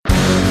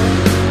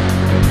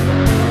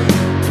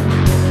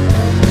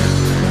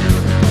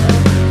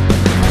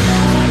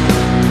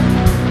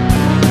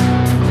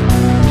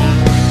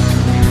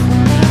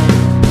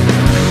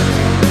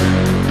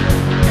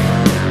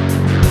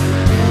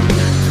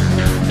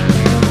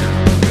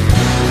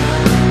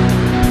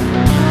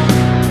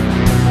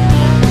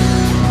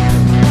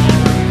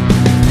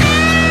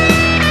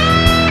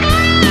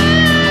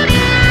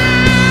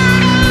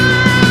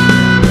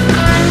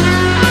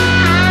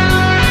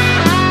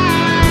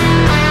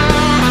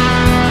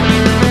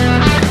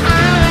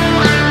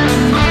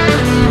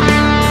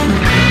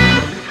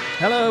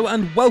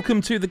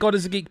Welcome to the God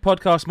is a Geek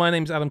podcast. My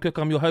name's Adam Cook,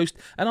 I'm your host,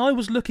 and I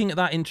was looking at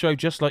that intro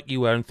just like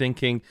you were and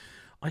thinking,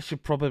 I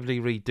should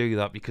probably redo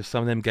that because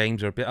some of them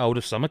games are a bit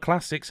older, some are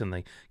classics, and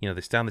they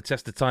stand the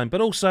test of time,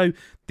 but also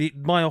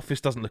my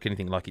office doesn't look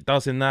anything like it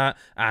does in that,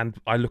 and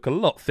I look a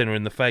lot thinner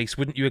in the face.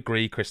 Wouldn't you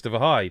agree, Christopher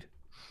Hyde?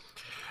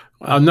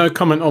 No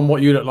comment on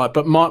what you look like,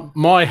 but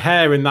my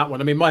hair in that one,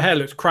 I mean, my hair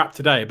looks crap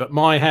today, but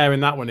my hair in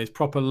that one is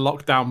proper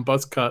lockdown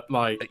buzz cut,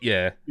 like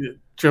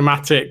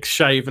dramatic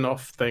shaven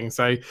off thing.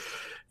 So,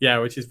 yeah,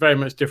 which is very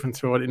much different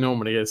to what it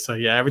normally is. So,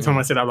 yeah, every time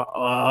I said I'm like,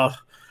 oh,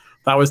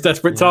 that was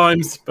desperate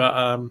times.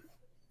 But,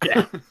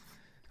 yeah.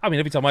 I mean,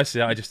 every time I see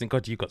it, I just think,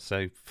 God, you got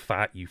so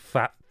fat, you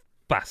fat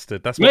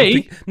bastard. That's me? What I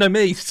think. No,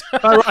 me.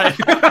 All right.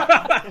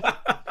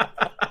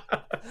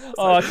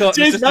 Oh, I can't.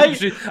 Cheers,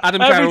 mate.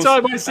 Adam Every Carroll's,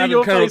 time I see Adam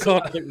your Carroll face,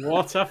 can't... I think,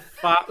 what a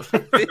fat.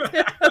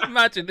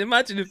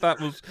 imagine if that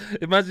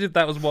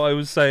was what I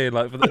was saying.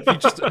 Like, you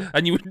just,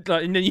 and you would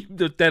like, and then you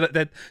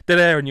dead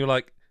air, and you're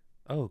like,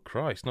 oh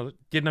Christ, no,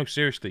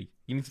 seriously,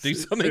 you need to do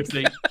something.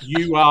 Seriously,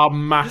 you are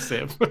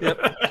massive. Yep.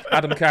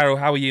 Adam Carroll,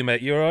 how are you,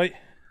 mate? You all right?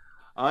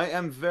 I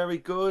am very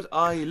good.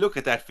 I look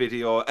at that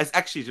video.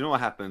 Actually, do you know what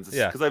happens?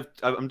 Because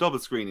I'm double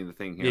screening the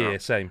thing here. Yeah,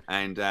 same.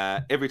 And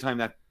every time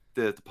that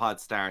the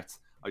pod starts,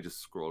 I just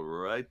scroll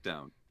right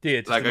down.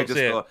 Yeah, like I just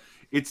go.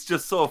 It's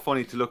just so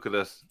funny to look at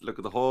it. Look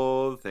at the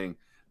whole thing.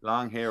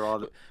 Long hair,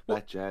 all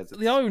that jazz.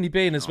 The irony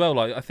being as well,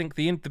 like I think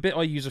the bit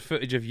I use of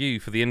footage of you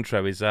for the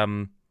intro is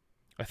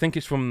I think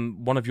it's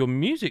from one of your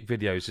music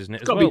videos, isn't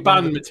it? It's got to be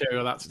band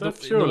material, that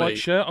stuff. Surely. The white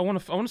shirt. I want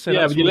to say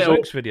that's from the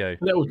Zook's video.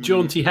 Little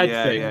jaunty head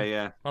thing.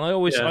 Yeah. And I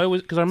always,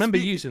 because I remember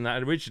using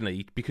that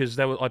originally because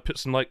I put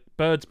some like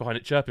birds behind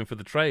it chirping for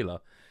the trailer,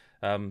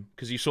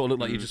 because you sort of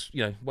look like you're just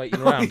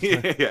waiting around.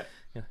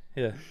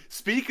 Yeah.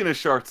 Speaking of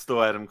shirts,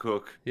 though, Adam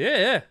Cook.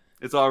 Yeah.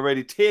 It's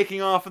already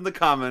taking off in the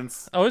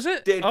comments. Oh, is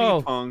it?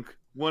 Deadbeat Punk.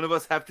 One of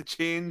us have to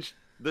change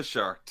the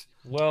shirt.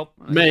 Well,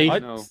 me. I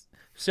don't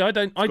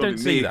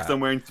see that. I'm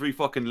wearing 3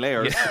 fucking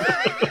layers.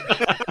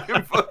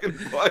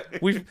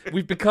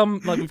 We've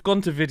become like we've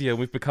gone to video.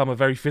 We've become a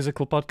very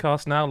physical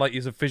podcast now. Like,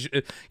 is a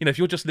visual. If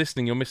you're just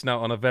listening, you're missing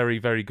out on a very,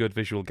 very good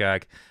visual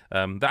gag.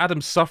 That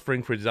Adam's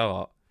suffering for his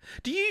art.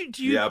 Do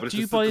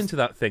you buy into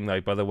that thing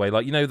though? By the way,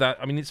 like that.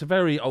 I mean, it's a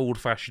very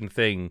old-fashioned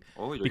thing.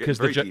 Oh, you're because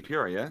very deep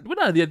here, yeah. Well,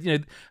 no,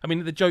 I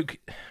mean, the joke.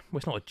 Well,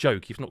 it's not a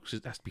joke. It's not.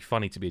 It has to be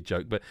funny to be a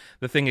joke. But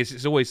the thing is,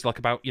 it's always like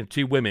about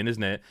 2 women,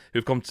 isn't it,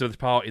 who've come to the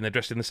party and they're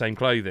dressed in the same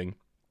clothing.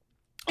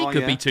 It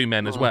could be 2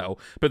 men as well.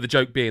 But the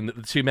joke being that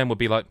the 2 men would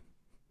be like,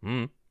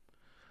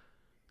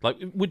 Like,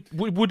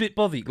 would it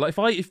bother you? Like,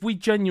 if we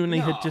genuinely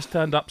had just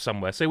turned up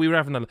somewhere, say we were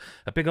having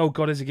a big old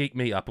God is a Geek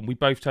meet-up and we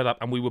both turned up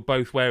and we were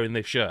both wearing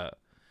this shirt,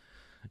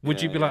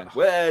 would you be like...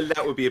 Well,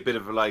 that would be a bit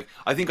of a like...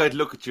 I think I'd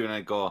look at you and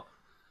I'd go...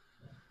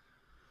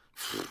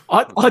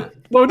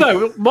 Well,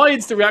 no, my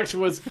instant reaction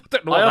was,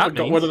 I haven't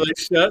got one of those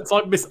shirts.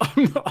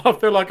 I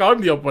feel like I'm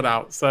the odd one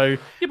out, so...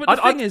 Yeah, but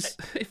the thing is,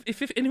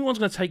 if anyone's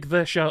going to take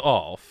their shirt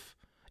off,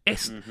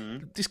 it's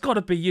got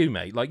to be you,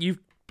 mate. Like, you're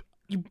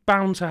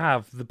bound to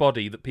have the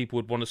body that people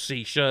would want to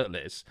see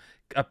shirtless,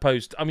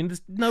 opposed... I mean,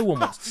 no one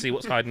wants to see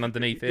what's hiding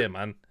underneath here,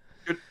 man.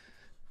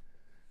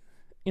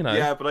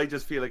 Yeah, but I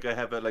just feel like I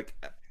have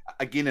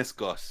a Guinness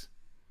gut.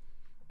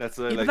 That's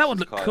but that would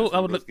look cool.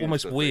 That would look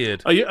almost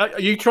weird. Are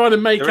you trying to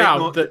make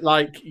out that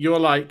like you're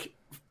like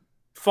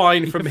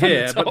fine from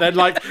here, but then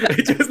like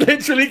it just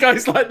literally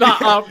goes like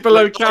that up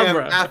below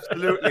camera?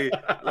 Absolutely,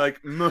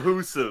 like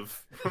mahoosive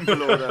from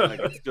below that. Like,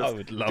 it's just I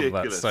would love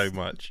ridiculous. that so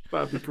much.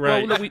 That'd be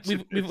great. Well,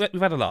 look,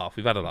 we've had a laugh.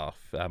 We've had a laugh.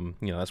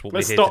 That's what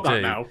Let's we're here stop to that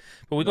do. now.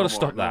 But we've got to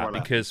stop that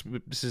because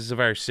this is a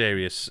very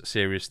serious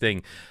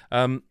thing.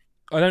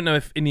 I don't know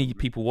if any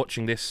people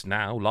watching this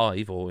now,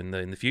 live or in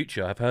the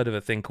future, have heard of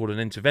a thing called an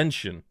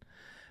intervention.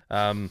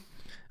 I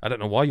don't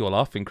know why you're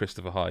laughing,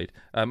 Christopher Hyde.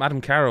 Adam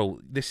Carroll,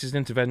 this is an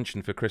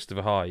intervention for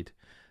Christopher Hyde.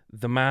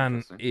 The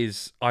man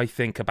is, I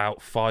think,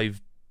 about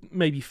 5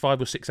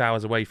 or 6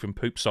 hours away from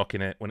poop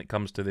socking it when it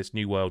comes to this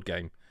New World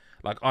game.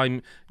 Like,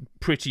 I'm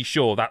pretty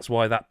sure that's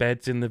why that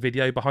bed's in the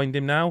video behind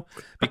him now,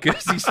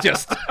 because he's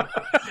just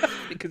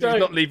because he's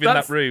not leaving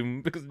that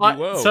room because of the New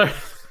World.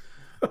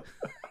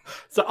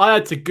 So I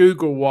had to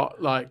Google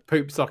what like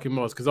poop sucking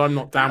was because I'm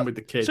not down with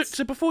the kids.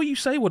 So before you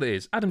say what it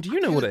is, Adam, do you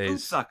know what it is? Poop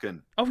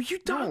sucking. Oh, you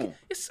don't.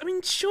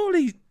 No.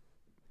 Surely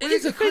it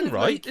is a thing,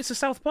 right? It's a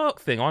South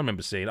Park thing. I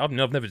remember seeing. I've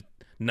never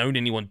known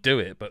anyone do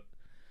it, but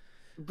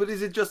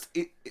is it just?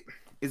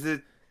 Is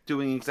it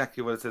doing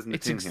exactly what it says in the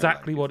It's tin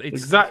exactly here, what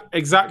it's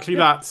exactly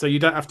that. So you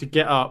don't have to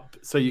get up.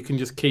 So you can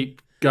just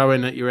keep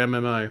going at your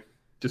MMO.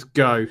 Just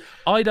go.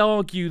 I'd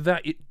argue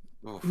that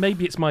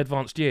maybe it's my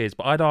advanced years,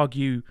 but I'd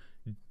argue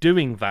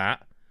doing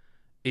that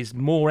is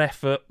more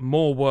effort,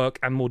 more work,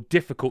 and more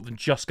difficult than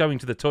just going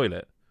to the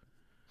toilet.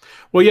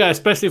 Well, yeah,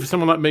 especially for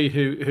someone like me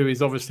who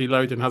is obviously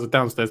loaded and has a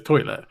downstairs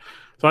toilet.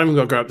 So I haven't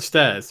got to go up the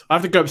stairs. I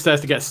have to go upstairs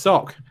to get a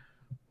sock.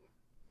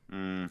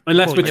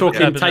 Unless we're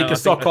talking take a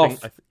sock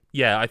off.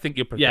 I think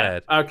you're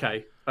prepared. Yeah,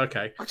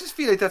 okay. I just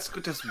feel like that's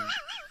just...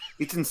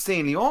 It's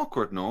insanely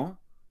awkward, no?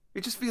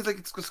 It just feels like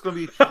it's just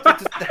going to be...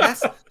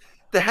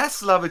 the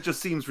hassle of it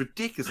just seems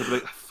ridiculous. I'm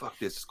like, fuck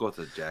this, just go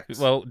to the Jacks.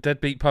 Well,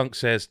 Deadbeat Punk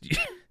says,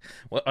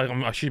 well,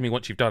 I'm assuming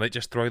once you've done it,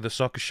 just throw the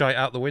sock of shite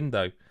out the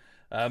window.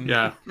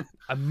 Yeah.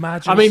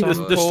 Imagine. I mean,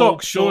 the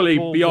sock surely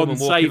beyond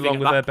saving along at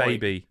with that their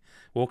point. baby.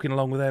 Walking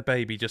along with their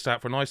baby, just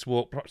out for a nice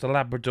walk, perhaps a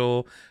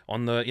Labrador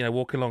on the,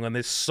 walking along, and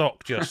this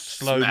sock just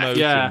slow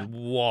motion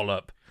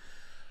wallop.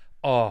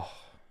 Oh.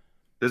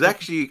 There's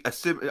actually I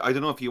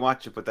don't know if you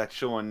watch it, but that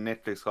show on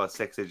Netflix called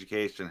Sex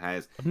Education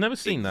has. I've never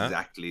seen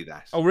exactly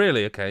that. Oh,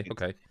 really? Okay.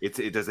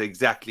 There's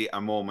exactly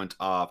a moment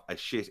of a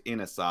shit in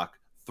a sock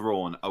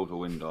thrown out a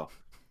window.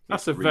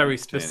 That's a very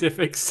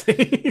specific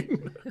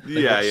scene.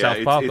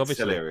 It's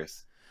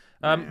hilarious.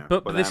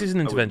 But this is an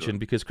intervention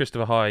because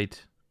Christopher Hyde,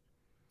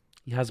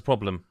 he has a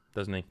problem,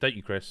 doesn't he? Don't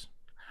you, Chris?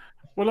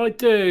 Well, I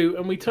do,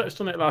 and we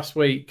touched on it last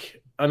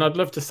week, and I'd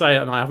love to say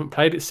it, and I haven't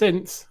played it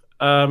since.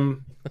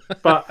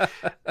 But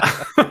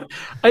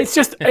it's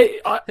just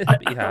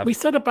we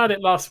said about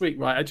it last week,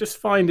 right? I just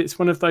find it's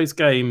one of those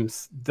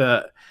games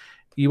that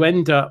you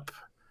end up.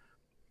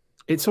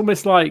 It's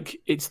almost like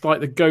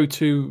the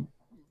go-to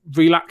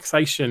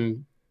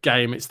relaxation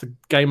game. It's the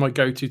game I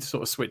go to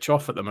sort of switch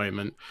off at the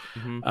moment,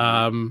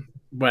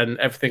 when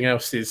everything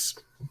else is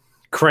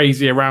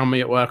crazy around me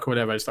at work or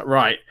whatever. It's like,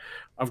 right,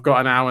 I've got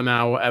an hour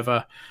now, or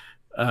whatever.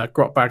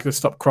 Got back to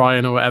stop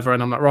crying or whatever,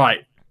 and I'm like,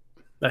 right,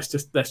 let's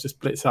just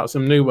blitz out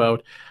some New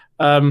World.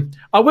 I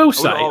will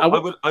say, I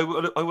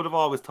would have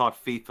always thought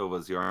FIFA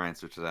was your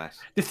answer to that.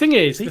 The thing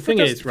is, right?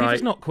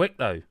 FIFA's not quick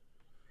though.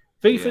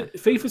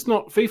 FIFA's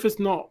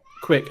not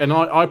quick, and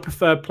I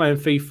prefer playing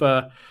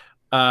FIFA,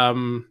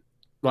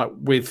 like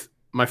with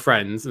my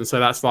friends, and so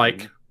that's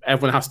like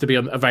everyone has to be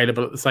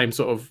available at the same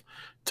sort of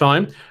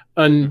time,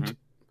 and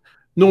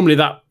normally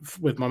that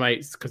with my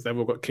mates, because they've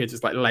all got kids,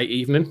 it's like late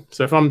evening.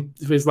 So if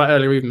it's like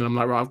early evening, I'm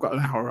like, right, I've got an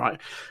hour, right.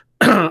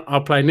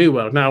 I'll play New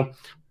World. Now,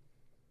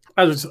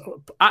 I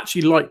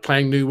actually like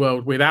playing New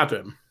World with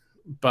Adam,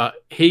 but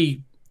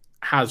he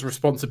has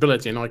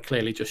responsibility, and I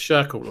clearly just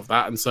shirk all of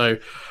that. And so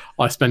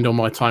I spend all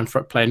my time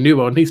playing New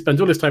World, and he spends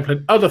all his time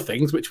playing other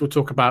things, which we'll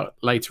talk about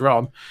later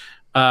on.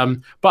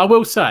 But I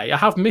will say, I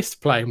have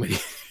missed playing with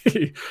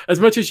you. As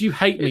much as you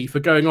hate me for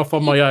going off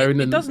on my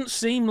own. It doesn't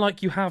seem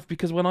like you have,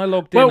 because when I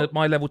logged in at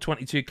my level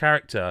 22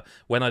 character,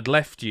 when I'd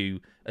left you,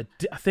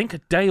 I think a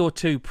day or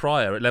two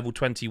prior at level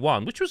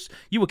 21, which was,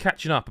 you were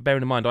catching up,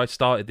 bearing in mind I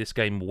started this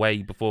game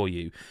way before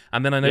you,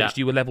 and then I noticed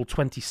you were level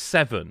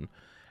 27,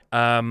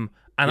 and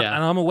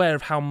I'm aware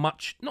of how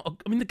much,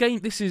 the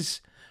game, this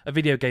is a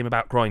video game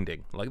about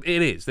grinding. Like,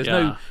 it is. It's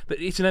an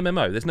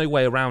MMO. There's no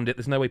way around it.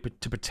 There's no way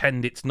to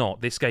pretend it's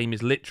not. This game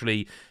is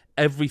literally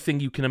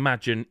everything you can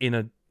imagine in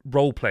a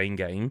role-playing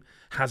game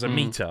has a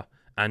meter,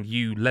 and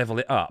you level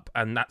it up,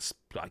 and that's,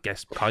 I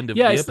guess, kind of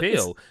the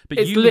appeal. But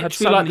it's you had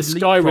suddenly like the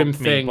Skyrim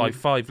thing by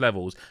 5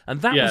 levels,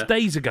 and that was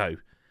days ago.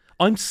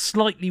 I'm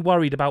slightly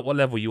worried about what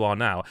level you are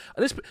now.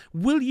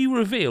 Will you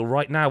reveal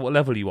right now what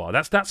level you are?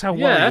 That's how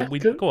worried we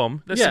go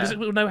on. Let's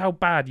know how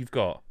bad you've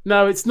got.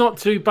 No, it's not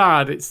too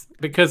bad. It's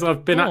because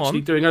I've been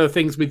doing other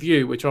things with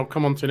you, which I'll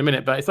come on to in a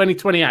minute. But it's only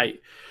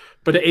 28,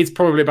 but it is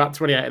probably about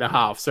 28 and a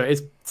half. So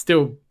it's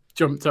still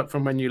jumped up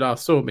from when you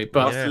last saw me.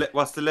 But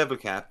what's the level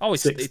cap? Oh,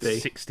 it's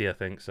 60, I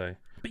think so.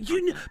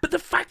 But the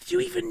fact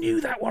you even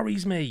knew that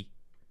worries me.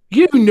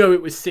 You know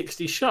it was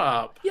 60. Shut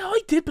up. Yeah,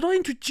 I did, but I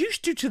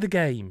introduced you to the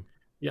game.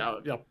 Yeah.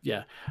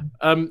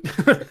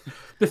 The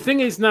thing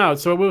is now,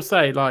 so I will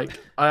say, like,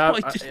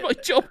 it's my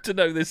job to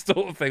know this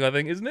sort of thing, I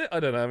think, isn't it? I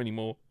don't know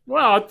anymore.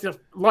 Well, I just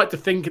like to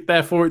think,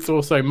 therefore, it's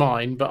also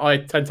mine, but I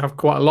tend to have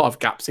quite a lot of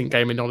gaps in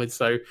gaming knowledge,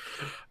 so,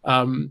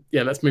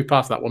 let's move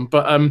past that one.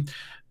 But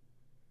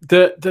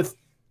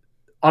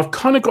I've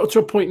kind of got to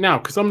a point now,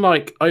 because I'm,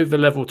 like, over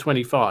level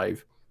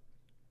 25,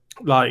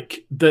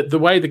 like, the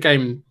way the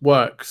game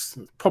works,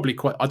 probably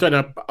quite, I don't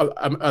know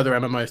other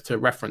MMOs to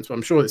reference, but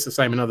I'm sure it's the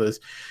same in others.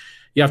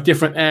 You have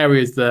different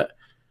areas that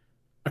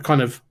are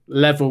kind of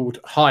leveled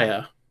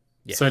higher.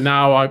 Yes. So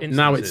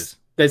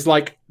there's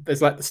like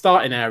the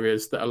starting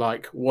areas that are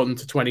like 1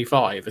 to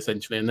 25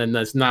 essentially, and then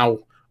there's now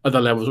other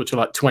levels which are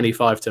like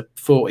 25 to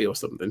 40 or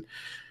something.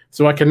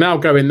 So I can now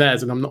go in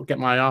theirs and I'm not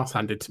getting my ass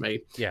handed to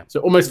me. Yeah. So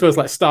it almost feels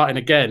like starting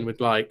again with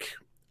like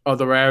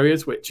other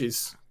areas, which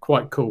is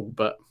quite cool.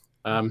 But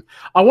I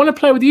want to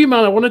play with you,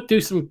 man. I want to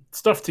do some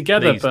stuff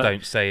together. Please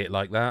don't say it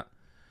like that.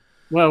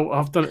 Well,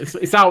 I've done it.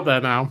 It's out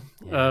there now.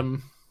 Yeah.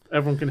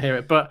 Everyone can hear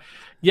it. But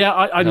yeah,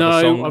 I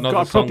know I've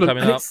got a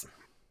problem.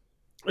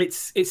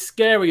 It's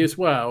scary as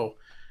well,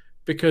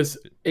 because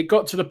it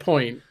got to the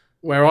point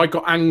where I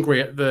got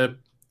angry at the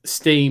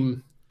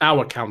Steam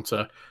hour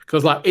counter,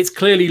 because like it's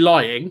clearly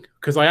lying,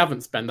 because I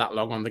haven't spent that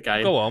long on the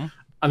game. Go on.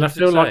 And I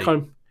feel like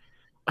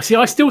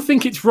I still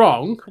think it's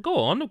wrong. Well, go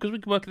on, because we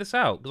can work this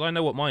out, because I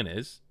know what mine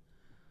is.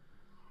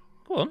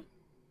 Go on.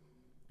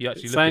 You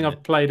actually saying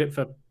I've played it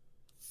for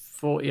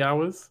 40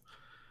 hours,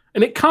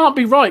 and it can't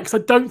be right, because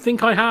I don't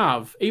think I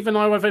have, even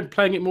though I've been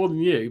playing it more than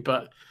you.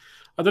 But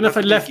I don't know if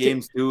I left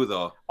games do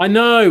though. I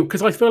know,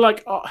 because I feel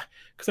like I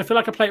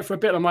played it for a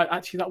bit and I'm like,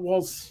 actually that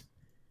was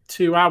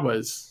 2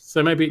 hours,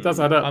 so maybe it does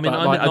add up. I mean,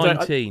 I'm at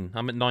 19.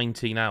 I'm at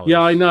 19 hours.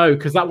 Yeah, I know,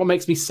 because that one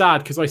makes me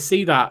sad because I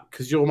see that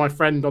because you're my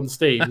friend on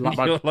Steam.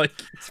 You're like.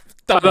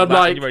 And I'm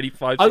like, you're already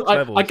 5-6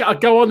 levels. I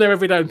go on there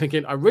every day and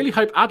thinking, I really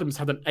hope Adam's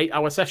had an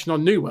 8-hour session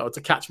on New World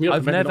to catch me up.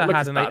 I've never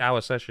had an 8-hour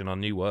session on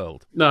New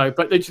World. No,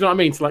 but do you know what I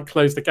mean? To like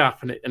close the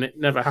gap, and it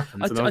never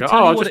happens. I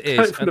tell you what it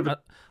is.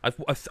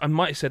 I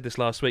might have said this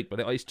last week, but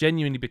it's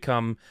genuinely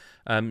become,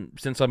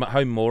 since I'm at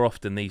home more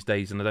often these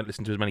days and I don't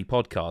listen to as many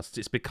podcasts,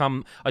 it's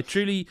become,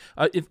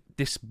 if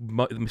this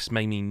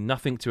may mean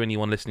nothing to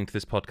anyone listening to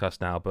this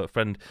podcast now, but a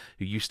friend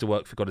who used to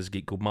work for God is a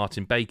Geek called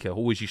Martin Baker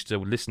always used to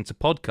listen to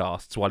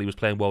podcasts while he was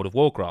playing World of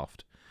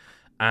Warcraft.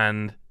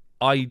 And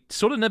I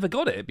sort of never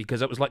got it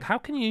because it was like, how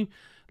can you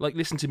like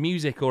listen to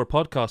music or a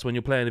podcast when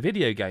you're playing a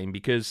video game?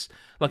 Because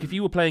like if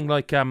you were playing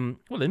like any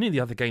of the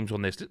other games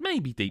on this, it may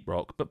be Deep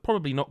Rock, but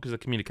probably not because of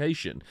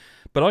communication.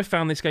 But I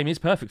found this game is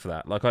perfect for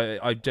that. Like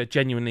I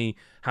genuinely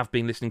have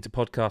been listening to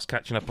podcasts,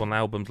 catching up on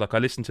albums. Like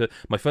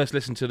my first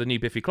listen to the new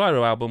Biffy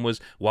Clyro album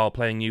was while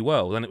playing New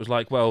World, and it was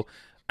like, well,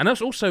 and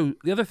that's also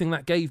the other thing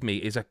that gave me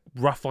is a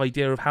rough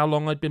idea of how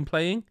long I'd been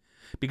playing.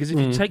 Because if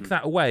you take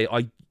that away,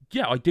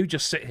 I do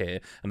just sit here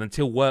and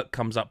until work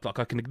comes up, like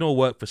I can ignore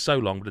work for so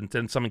long, but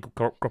then something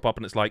will crop up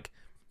and it's like,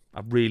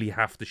 I really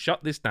have to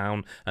shut this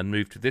down and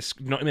move to this,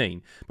 you know what I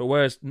mean? But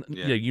whereas,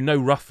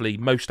 roughly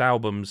most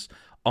albums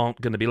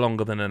aren't going to be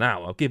longer than an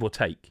hour, give or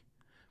take.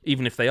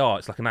 Even if they are,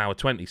 it's like an hour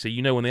 20. So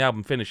when the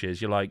album finishes,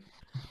 you're like,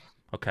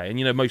 okay.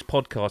 And most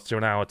podcasts are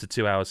an hour to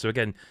 2 hours. So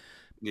again,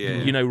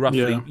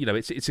 roughly,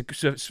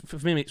 for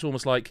me, it's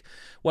almost like,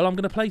 well, I'm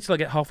going to play till I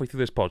get halfway through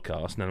this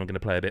podcast, and then I'm going to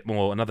play a bit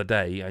more another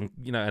day, and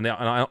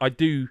I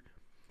do,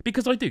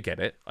 because I do get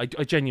it. I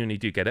genuinely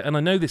do get it, and I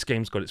know this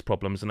game's got its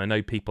problems, and I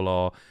know people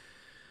are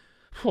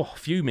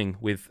fuming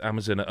with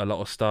Amazon at a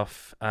lot of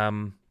stuff,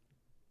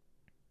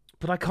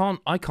 but I can't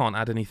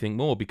add anything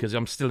more because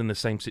I'm still in the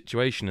same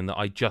situation in that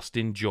I just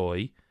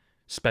enjoy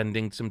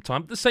spending some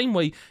time. The same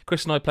way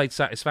Chris and I played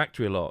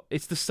Satisfactory a lot.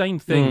 It's the same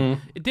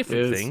thing, a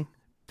different thing.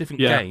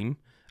 Different game.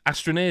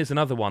 Astroneer is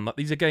another one. Like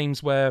these are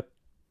games where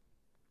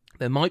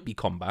there might be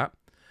combat,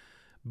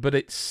 but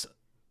it's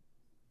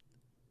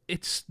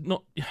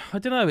not. I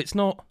don't know. It's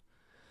not.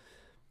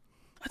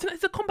 I don't know.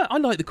 The combat. I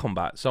like the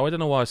combat, so I don't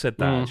know why I said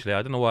that. Actually,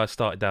 I don't know why I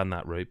started down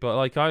that route. But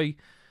like I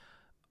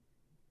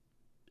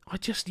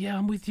just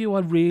I'm with you.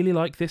 I really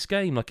like this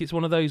game. Like it's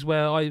one of those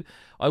where I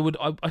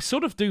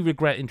sort of do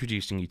regret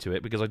introducing you to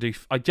it because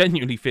I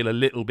genuinely feel a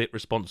little bit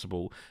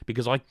responsible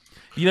because when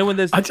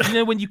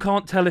when you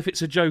can't tell if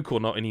it's a joke or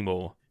not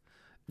anymore.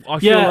 I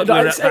feel like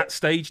we're at that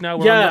stage now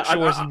where I'm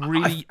not sure I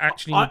really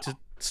actually need to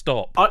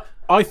stop.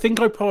 I think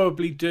I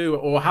probably do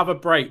or have a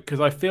break because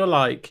I feel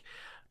like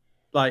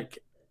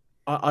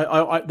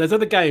I there's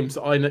other games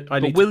I need to play.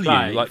 But will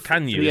you? Like,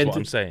 can you? Is what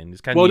I'm saying.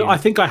 I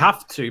think I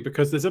have to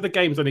because there's other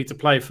games I need to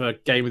play for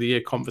Game of the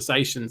Year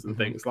conversations and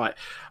things. Like,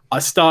 I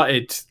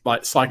started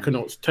like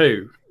Psychonauts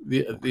 2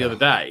 the other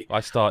day. I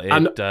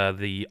started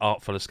the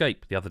Artful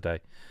Escape the other day.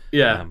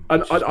 Yeah,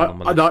 and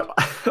I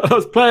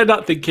was playing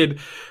that thinking,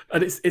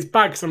 and it's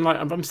bad because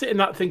I'm sitting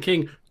that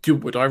thinking,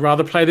 would I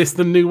rather play this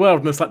than New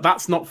World? And it's like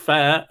that's not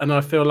fair, and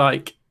I feel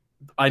like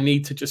I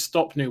need to just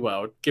stop New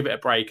World, give it a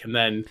break, and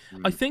then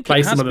I think play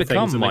it has some other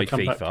become things my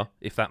FIFA, back.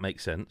 if that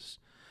makes sense.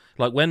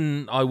 Like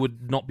when I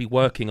would not be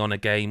working on a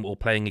game or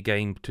playing a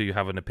game to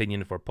have an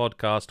opinion for a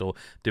podcast or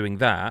doing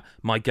that,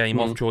 my game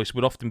of choice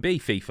would often be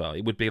FIFA.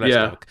 It would be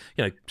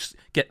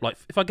get like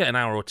if I get an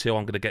hour or two,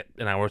 I'm going to get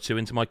an hour or two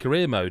into my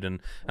career mode,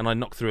 and I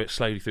knock through it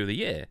slowly through the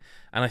year.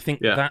 And I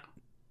think that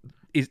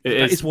is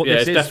what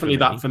this is. It's definitely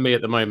that for me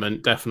at the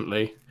moment.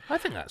 Definitely, I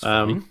think that's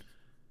fine.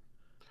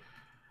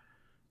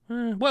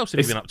 What else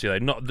have you been up to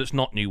though? That's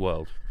not New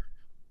World.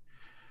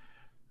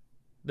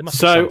 There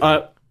must be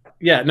something.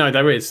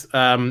 There is.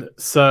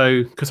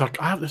 Because I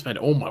haven't spent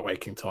all my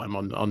waking time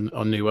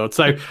on New World.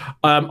 So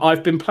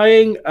I've been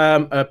playing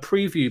a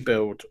preview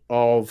build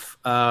of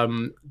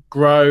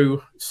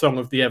Grow Song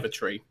of the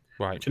Evertree.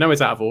 Right. Do you know it's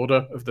out of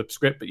order of the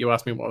script, but you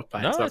asked me what I was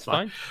playing. No, so that's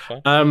fine.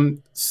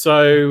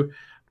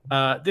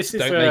 This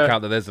is don't make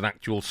out that there's an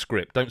actual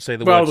script. Don't say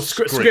the word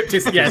script.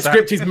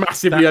 Script is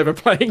massively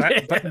overplaying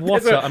it.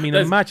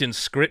 Imagine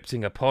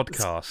scripting a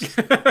podcast.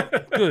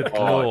 Good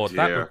Lord, dear.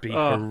 that would be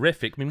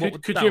horrific. I mean,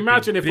 could you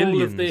imagine if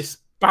all of this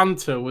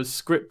banter was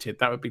scripted?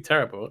 That would be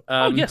terrible.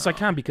 Yes, I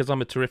can because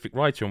I'm a terrific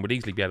writer and would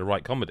easily be able to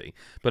write comedy.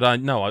 But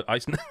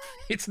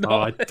it's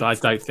not. I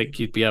don't think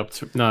you'd be able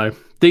to. No,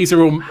 these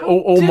are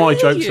all my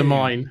jokes are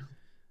mine.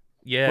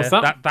 Yeah, what's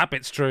that? That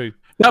bit's true.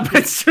 That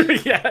bit's true.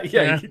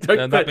 Yeah.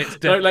 Don't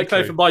let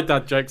Clay for my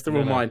dad jokes. They're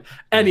all mine.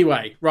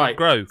 Anyway, right.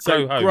 Grow,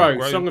 Song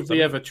of the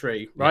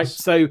Evertree. Right. Yes.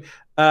 So,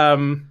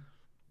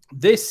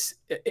 this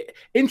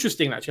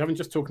interesting. Actually, having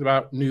just talking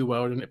about New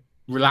World and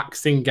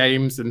relaxing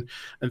games and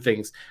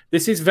things.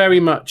 This is very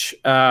much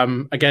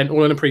again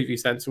all in a preview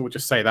sense. So we'll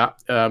just say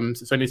that.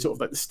 It's only sort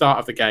of like the start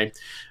of the game,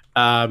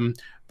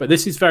 but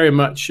this is very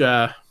much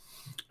a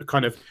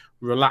kind of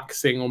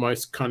relaxing,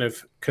 almost kind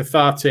of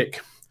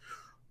cathartic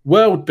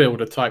world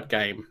builder type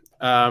game.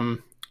 And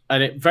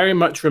and it very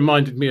much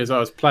reminded me as I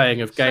was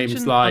playing of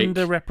games like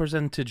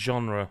underrepresented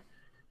genre.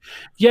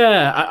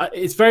 Yeah,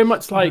 it's very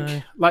much like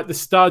the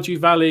Stardew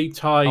Valley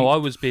type. Oh, I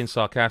was being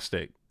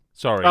sarcastic.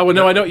 Sorry. Oh, well,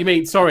 no, I know what you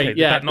mean. Sorry. Okay,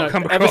 yeah. Not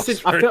come across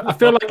I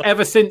feel like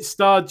ever since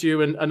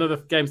Stardew and other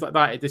games like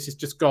that, this has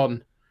just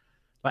gone.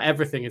 Like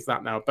everything is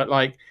that now. But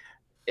like,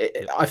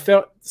 I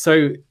felt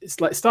so.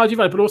 It's like Stardew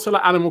Valley, but also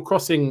like Animal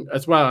Crossing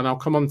as well. And I'll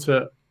come on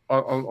to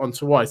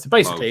why. So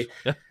basically,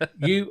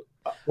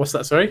 what's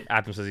that? Sorry.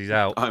 Adam says he's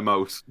out. I'm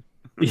out.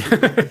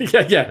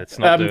 yeah. Let's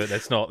not do it.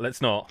 Let's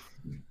not.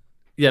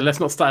 Yeah,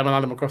 let's not start him on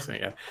Animal Crossing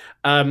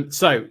again.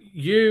 So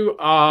you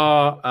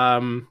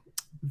are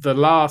the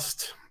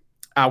last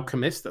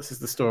alchemist. This is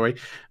the story,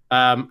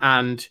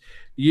 and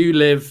you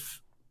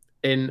live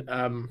in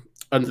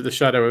under the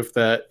shadow of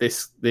the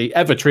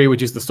Evertree,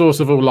 which is the source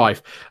of all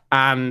life,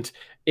 and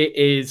it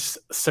is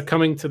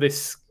succumbing to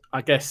this,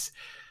 I guess,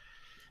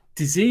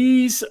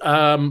 disease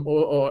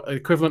or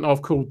equivalent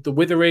of called the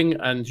Withering,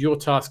 and your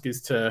task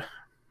is to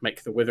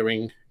make the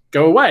Withering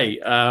go away.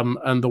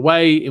 And the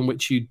way in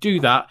which you do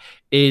that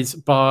is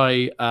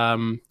by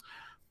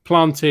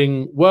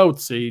planting world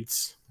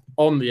seeds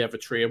on the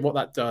Evertree. And what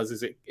that does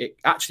is it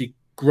actually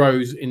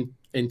grows in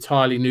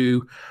entirely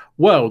new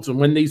worlds. And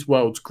when these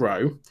worlds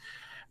grow,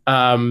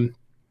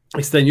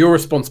 it's then your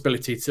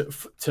responsibility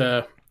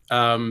to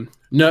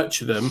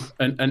nurture them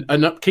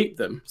and upkeep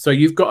them. So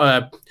you've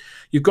got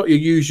your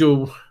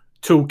usual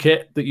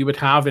toolkit that you would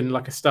have in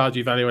like a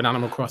Stardew Valley or an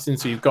Animal Crossing.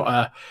 So you've got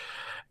a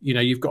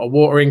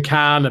watering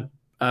can,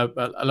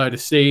 a load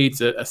of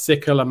seeds, a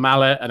sickle, a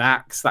mallet, an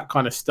axe, that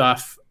kind of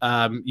stuff.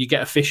 You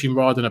get a fishing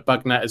rod and a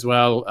bug net as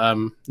well,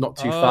 not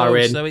too far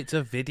in. So it's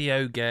a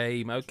video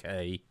game.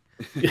 Okay.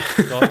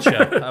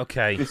 Gotcha.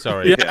 Okay,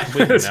 sorry. Yeah. I'm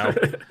with you now.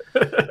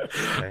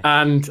 Okay.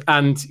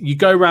 And you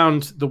go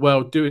around the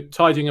world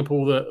tidying up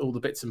all the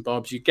bits and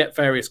bobs. You get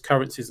various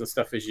currencies and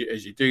stuff as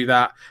you do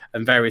that,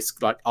 and various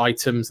like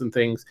items and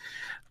things.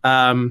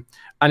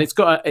 And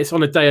it's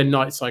on a day and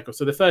night cycle.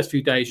 So the first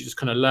few days you're just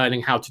kind of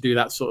learning how to do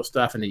that sort of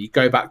stuff, and then you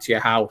go back to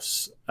your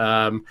house,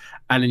 and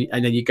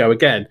then you go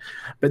again.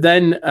 But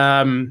then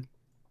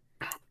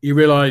you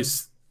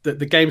realize that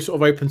the game sort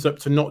of opens up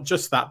to not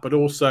just that, but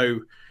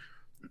also,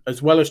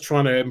 as well as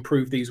trying to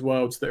improve these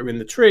worlds that are in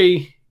the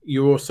tree,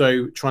 you're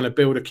also trying to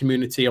build a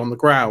community on the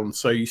ground.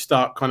 So you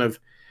start kind of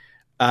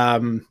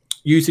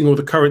using all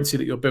the currency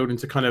that you're building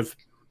to kind of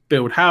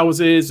build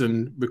houses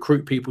and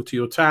recruit people to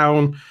your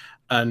town,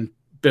 and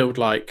build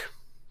like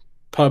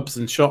pubs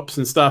and shops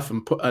and stuff,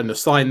 and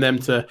assign them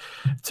to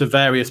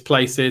various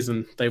places,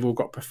 and they've all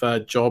got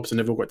preferred jobs and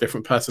they've all got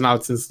different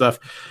personalities and stuff.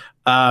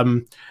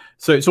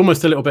 So it's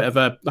almost a little bit of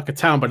a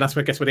town, but that's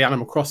where I guess where the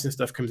Animal Crossing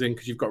stuff comes in,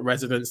 because you've got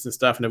residents and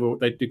stuff, and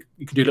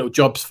you can do little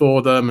jobs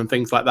for them and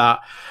things like that.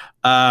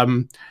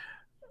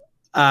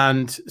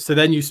 And so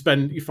then you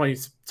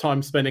find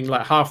time spending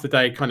like half the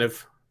day kind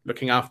of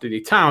looking after the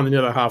town, and the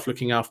other half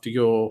looking after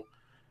your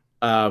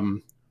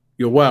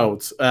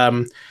worlds.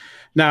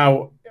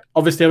 Now,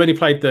 obviously, I've only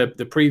played the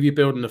preview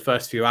build in the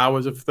first few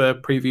hours of the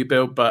preview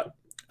build, but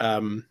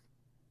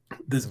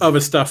there's other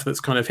stuff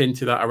that's kind of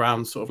hinted at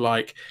around sort of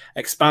like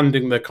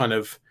expanding the kind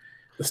of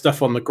the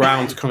stuff on the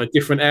ground to kind of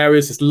different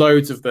areas. There's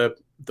loads of the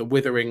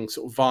withering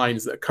sort of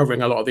vines that are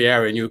covering a lot of the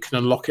area, and you can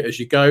unlock it as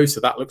you go.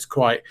 So that looks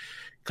quite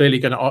clearly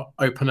going to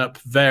open up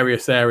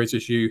various areas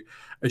as you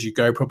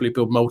go, probably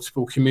build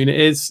multiple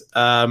communities.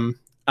 And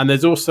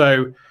there's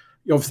also,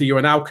 obviously, you're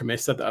an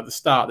alchemist at the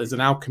start. There's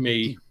an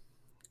alchemy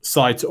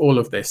side to all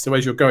of this. So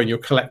as you're going, you're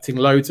collecting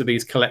loads of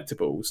these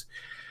collectibles,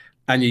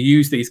 and you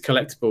use these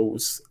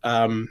collectibles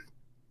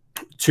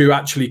to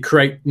actually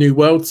create new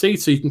world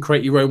seeds. So you can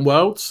create your own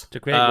worlds. To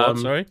create what?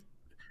 Sorry?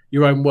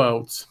 Your own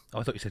worlds. Oh,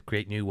 I thought you said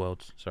create new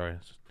worlds. Sorry.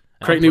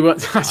 Create new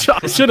worlds. I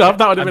should have.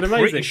 That would have been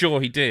amazing. I'm pretty sure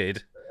he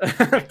did.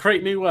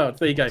 Create new worlds.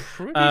 There you go.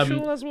 Pretty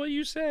sure that's what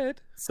you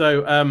said.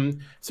 So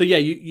yeah,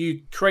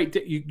 you create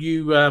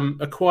you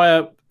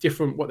acquire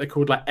different, what they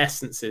called like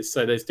essences.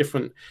 So there's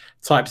different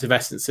types of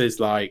essences,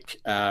 like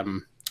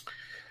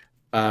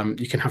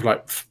you can have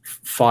like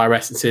fire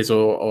essences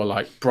or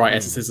like bright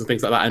essences and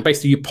things like that. And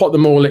basically you pot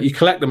them all, you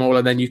collect them all,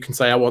 and then you can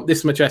say, I want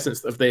this much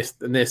essence of this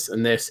and this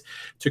and this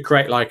to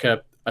create like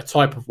a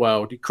type of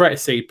world. You create a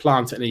seed,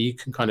 plant it, and then you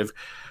can kind of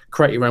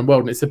create your own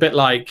world. And it's a bit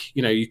like,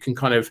 you can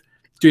kind of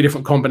do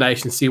different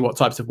combinations, see what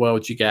types of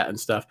worlds you get and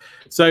stuff.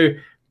 So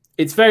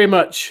it's very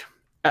much,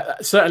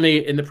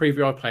 certainly in the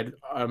preview I played,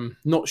 I'm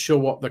not sure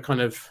what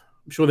I'm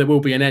sure there will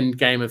be an end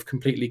game of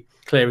completely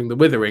clearing the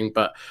Withering,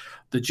 but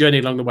the journey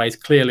along the way is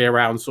clearly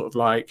around sort of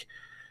like,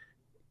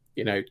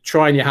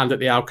 trying your hand at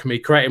the alchemy,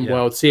 creating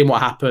worlds, seeing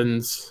what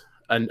happens,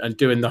 and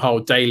doing the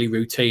whole daily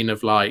routine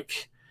of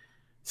like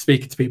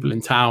speaking to people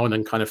in town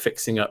and kind of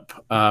fixing up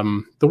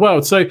the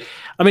world. So,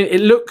 I mean,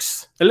 it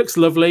looks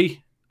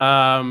lovely.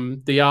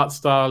 The art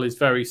style is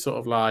very sort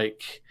of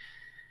like,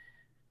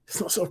 it's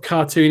not sort of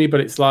cartoony,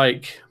 but it's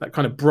like that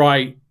kind of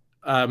bright,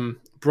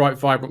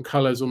 vibrant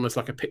colors, almost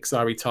like a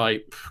Pixar-y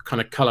type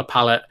kind of color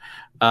palette.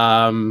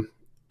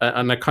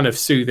 And a kind of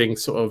soothing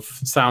sort of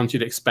sound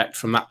you'd expect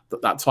from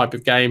that type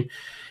of game.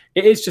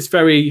 it is just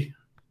very,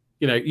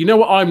 you know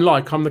what I'm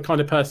like. I'm the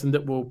kind of person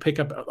that will pick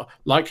up,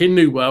 like in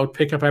New World,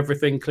 pick up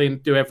everything, clean,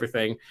 do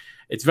everything.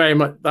 It's very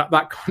much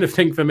that kind of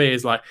thing for me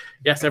is like,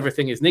 yes,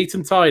 everything is neat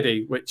and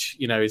tidy, which,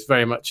 is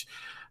very much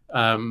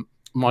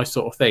my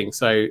sort of thing.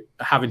 So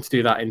having to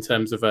do that in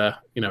terms of a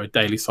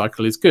daily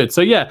cycle is good.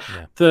 So yeah.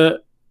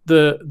 The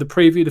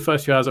preview, the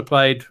first few hours I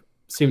played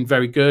seemed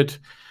very good.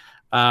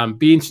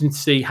 Be interesting to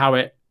see how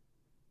it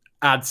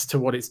adds to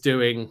what it's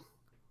doing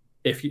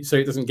so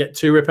it doesn't get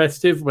too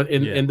repetitive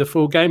in the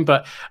full game.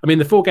 But I mean,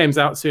 the full game's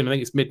out soon. I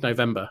think it's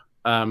mid-November.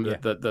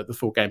 The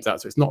full game's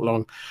out, so it's not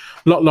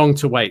long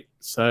to wait.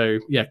 So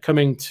yeah,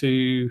 coming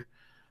to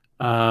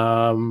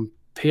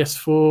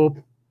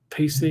PS4,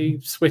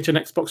 PC, Switch, and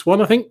Xbox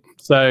One, I think.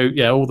 So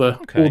yeah, all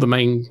the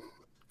main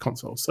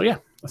consoles. So yeah,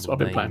 that's what I've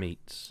been playing.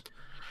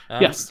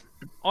 Yes,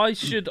 I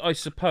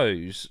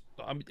suppose.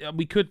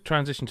 We could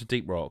transition to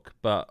Deep Rock,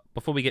 but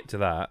before we get to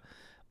that,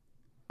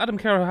 Adam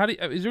Carroll,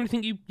 is there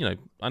anything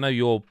I know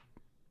you're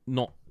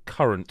not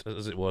current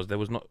as it was. There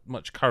was not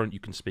much current you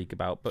can speak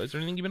about, but is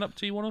there anything you've been up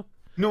to? You want to?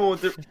 No,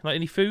 like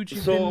any food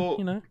you've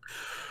been,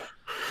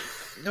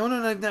 No,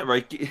 not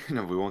right.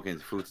 No, we won't get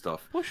into food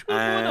stuff. Well, sure,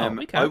 why not?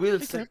 We can. I will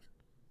say.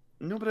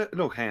 No, but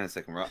hang on a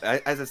second, Rob.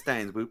 As it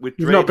stands, with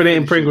you've not been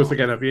eating Pringles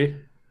again, have you?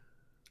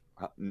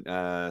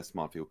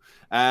 Small few.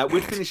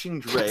 With finishing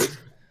Dread,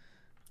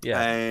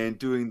 and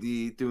doing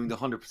the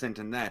 100%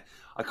 in that,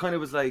 I kind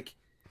of was like,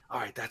 all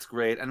right, that's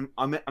great, and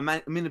I'm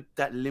in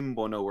that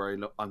limbo now where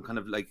I'm kind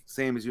of like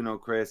same as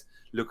Chris,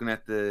 looking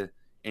at the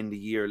end of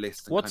year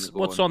list.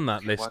 What's on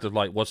that list of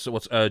like what's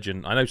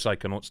urgent? I know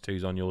Psychonauts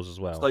 2's on yours as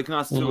well.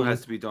 Psychonauts 2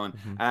 has to be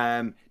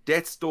done.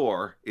 Death's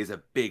Door is a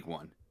big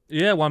one.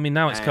 Yeah, well, I mean,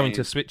 now it's coming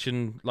to Switch,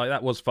 and like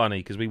that was funny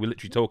because we were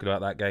literally talking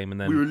about that game,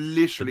 and then we were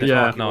literally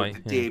talking about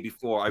the day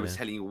before. I was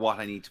telling you what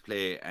I need to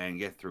play and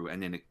get through,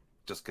 and then it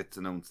just gets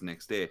announced the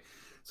next day.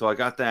 So I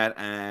got that,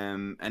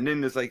 and then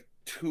there's like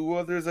 2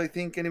 others, I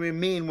think. Anyway,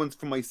 main ones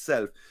for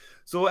myself.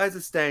 So as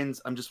it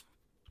stands, I'm just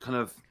kind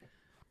of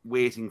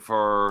waiting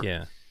for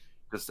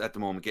just at the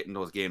moment getting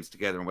those games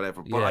together and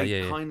whatever. But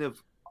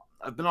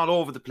I've been all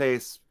over the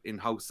place in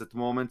house at the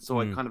moment, so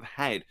I kind of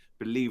had,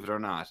 believe it or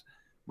not,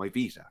 my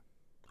Vita.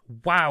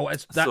 Wow,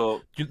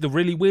 the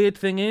really weird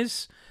thing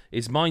is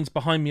mine's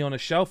behind me on a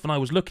shelf, and I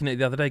was looking at it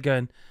the other day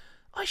going,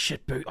 I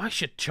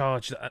should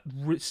charge that.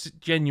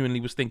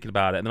 Genuinely was thinking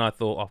about it, and then I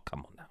thought, oh,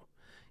 come on now.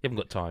 You haven't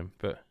got time,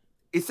 but...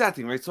 It's that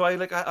thing, right? So I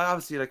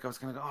obviously, I was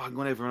kind of I'm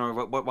going over and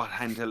over what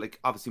handheld, like,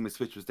 obviously my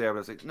Switch was there, but I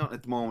was like, no,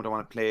 at the moment I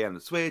want to play on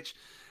the Switch,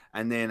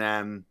 and then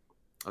I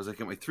was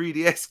like, at my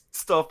 3DS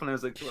stuff, and I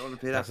was like, I want to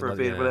play that for a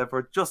bit,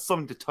 whatever, just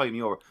something to tie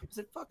me over. I was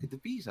like, fuck it, the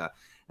Vita.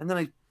 And then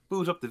I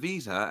boot up the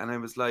Vita, and I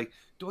was like,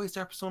 do I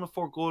start Persona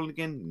 4 Golden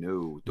again?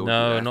 No, don't do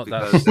that, not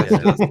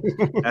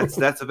that.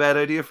 That's a bad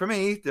idea for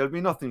me. There'll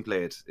be nothing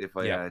played if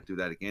I do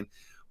that again.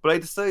 But I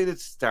decided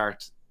to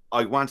start,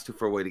 I wanted to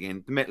for a while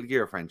again, the Metal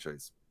Gear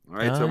franchise. All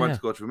right, so I wanted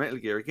to go through Metal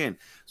Gear again.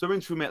 So I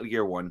went through Metal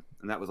Gear 1,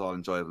 and that was all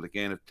enjoyable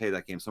again. I've played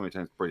that game so many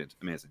times. Brilliant,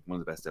 amazing, one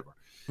of the best ever.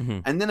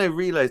 And then I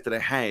realized that I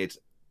had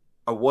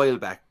a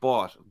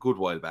good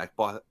while back,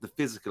 bought the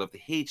physical of the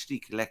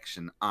HD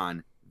collection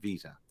on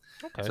Vita.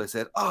 Okay. So I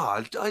said,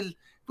 I'll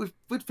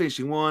with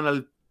finishing 1,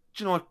 I'll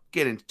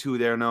get into 2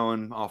 there now,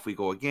 and off we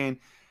go again.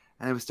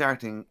 And I was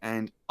starting,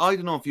 and I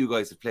don't know if you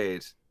guys have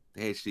played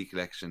the HD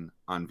collection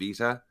on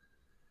Vita.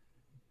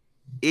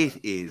 It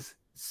is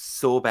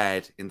so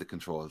bad in the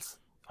controls.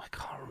 I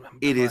can't remember.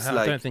 I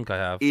don't think I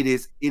have. It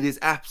is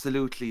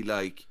absolutely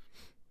like,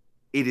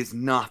 it is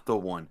not the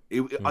one.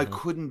 I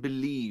couldn't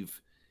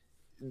believe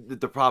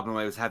the problem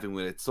I was having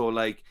with it. So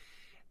like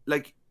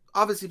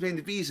obviously playing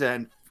the Vita,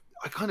 and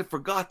I kind of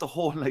forgot the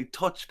whole like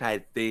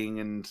touchpad thing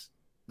and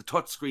the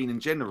touch screen in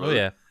general. Oh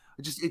yeah.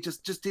 It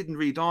just didn't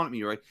read on at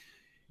me, right?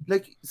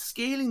 Like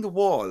scaling the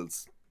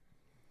walls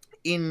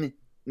in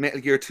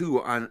Metal Gear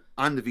 2 on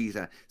the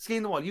Vita.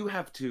 Scaling the wall, you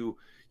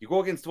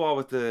go against the wall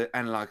with the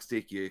analog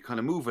stick, you kind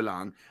of move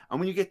along, and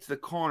when you get to the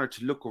corner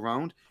to look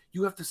around,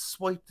 you have to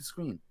swipe the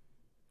screen.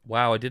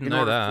 Wow, I didn't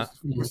know that.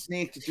 For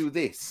Snake to do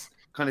this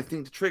kind of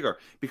thing to trigger,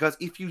 because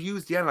if you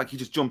use the analog, he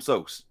just jumps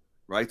out,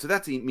 right? So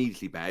that's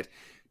immediately bad.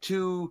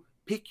 To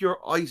pick your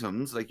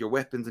items, like your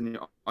weapons and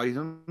your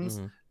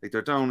items, like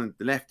they're down on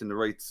the left and the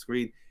right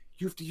screen,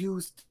 you have to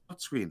use the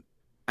touch screen.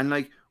 And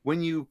like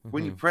when you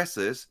press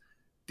it,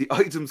 the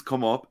items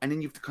come up, and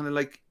then you have to kind of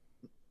like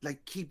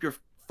keep your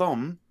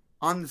thumb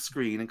on the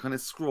screen and kind of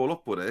scroll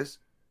up with it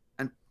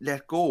and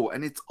let go.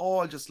 And it's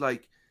all just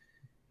like,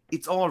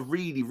 it's all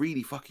really,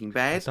 really fucking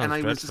bad. And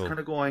I was just kind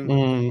of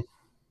going,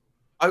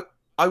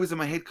 I was in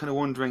my head kind of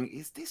wondering,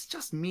 is this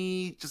just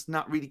me just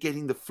not really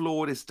getting the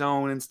flow of this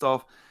down and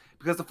stuff?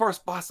 Because the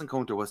first boss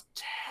encounter was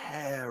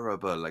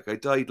terrible. Like I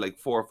died like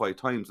 4 or 5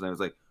 times, and I was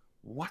like,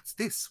 what's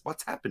this?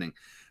 What's happening?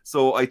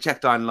 So I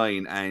checked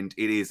online, and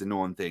it is a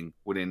known thing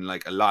within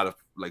like a lot of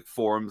like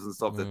forums and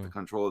stuff that the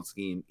control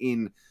scheme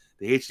in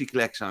the HD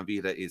collection on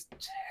Vita is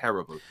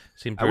terrible.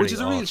 Which is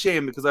a real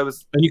shame, because I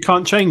was... And you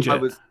can't change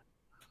it?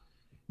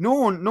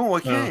 No, I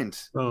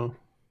can't.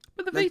 But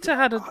But the Vita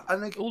had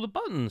all the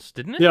buttons,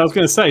 didn't it? Yeah, I was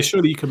going to say,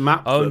 surely you can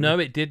map them. Oh no,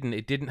 it didn't.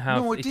 It didn't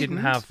have. No, it didn't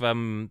have.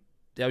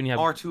 They only have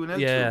R2 and L2.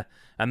 Yeah,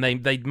 and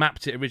they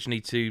mapped it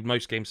originally to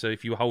most games. So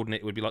if you were holding it,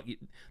 it would be like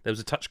there was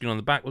a touchscreen on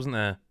the back, wasn't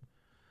there?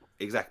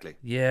 Exactly.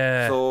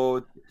 Yeah.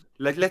 So,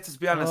 like, let's just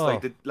be honest.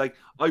 Like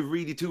I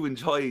really do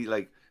enjoy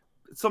like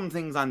some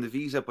things on the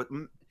Vita, but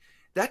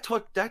that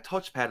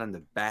touchpad on the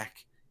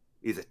back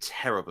is a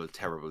terrible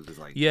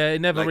design. Yeah,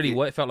 it never really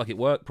worked. It felt like it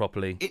worked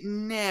properly. It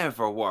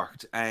never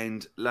worked,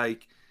 and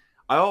like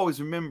I always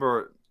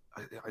remember.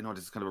 I know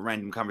this is kind of a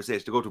random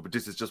conversation to go to, but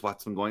this is just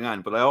what's been going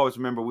on. But I always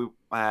remember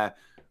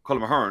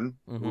Colin Mahern,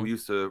 who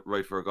used to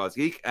write for God's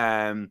Geek,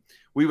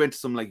 we went to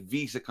some like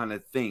Vita kind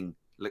of thing,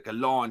 like a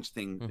launch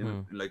thing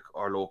in like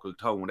our local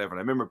town, whatever. And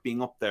I remember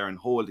being up there and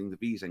holding the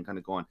Vita and kind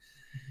of going,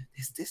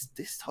 this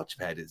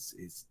touchpad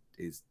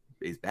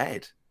is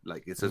bad.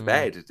 Like it's as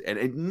bad, and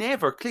it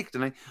never clicked.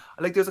 And I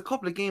like there's a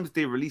couple of games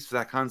they released for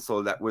that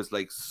console that was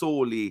like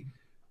solely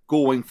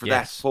going for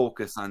that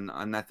focus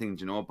on that thing,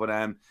 you know. But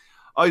I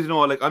don't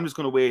know. Like I'm just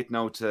gonna wait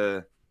now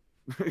to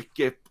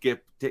take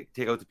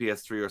out the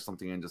PS3 or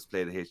something and just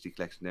play the HD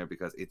collection there,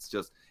 because it's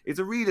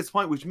a real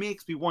disappointment, which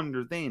makes me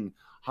wonder then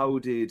how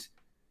did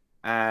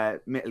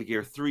Metal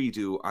Gear 3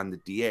 do on the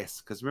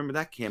DS? Because remember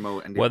that came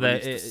out and they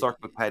released the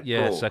Circle Pad Pro.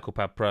 Yeah, Circle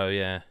Pad Pro.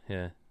 Yeah.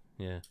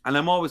 And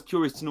I'm always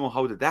curious to know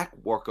how did that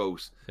work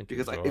out,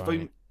 because if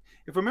I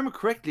remember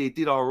correctly, it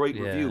did all right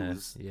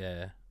reviews.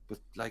 Yeah. But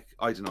like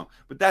I don't know.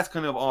 But that's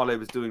kind of all I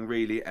was doing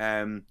really.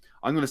 I'm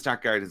going to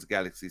start Guardians of the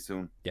Galaxy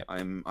soon. Yep.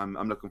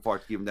 I'm looking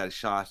forward to giving that a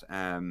shot.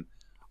 I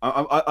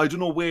don't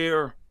know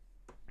where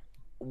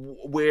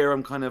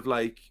I'm kind of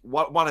like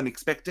what I'm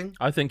expecting.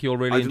 I think you'll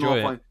really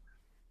enjoy it.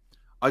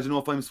 I don't know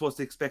if I'm supposed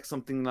to expect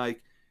something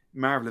like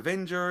Marvel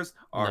Avengers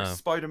or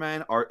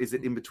Spider-Man, or is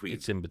it in between?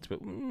 It's in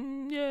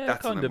between. Yeah,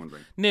 that's kind what of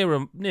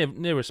I'm wondering.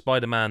 Nearer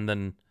Spider-Man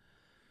than.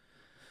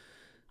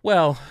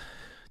 Well,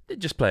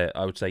 just play it.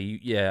 I would say.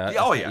 I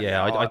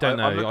don't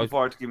know. I'm looking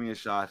forward to giving it a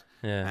shot.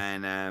 Yeah.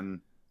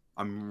 And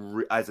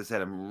as I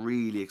said, I'm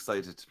really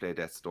excited to play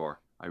Death's Door.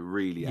 I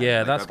really am. Yeah,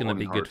 like, that's going to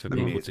be good for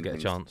people to get a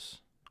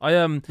chance.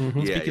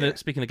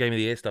 Speaking of Game of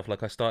the Year stuff,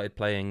 like I started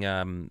playing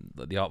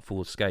the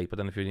Artful Escape. I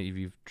don't know if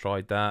you've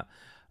tried that.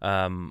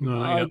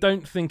 I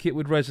don't think it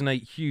would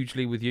resonate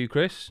hugely with you,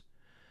 Chris.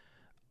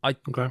 I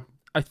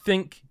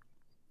think,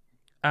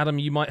 Adam,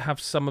 you might have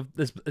some of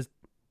this.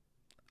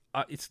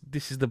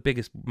 This is the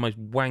biggest, most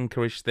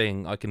wankerish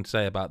thing I can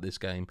say about this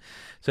game.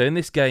 So in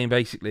this game,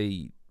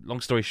 basically, long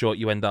story short,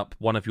 you end up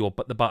one of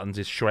the buttons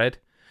is shred,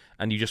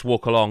 and you just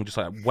walk along, just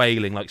like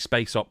wailing, like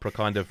space opera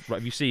kind of.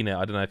 Have you seen it?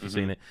 I don't know if you've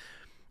seen it.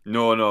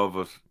 No,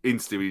 but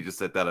instantly when you just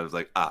said that, I was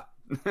like,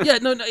 yeah,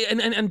 no,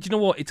 and do you know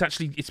what? It's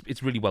actually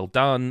it's really well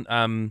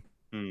done.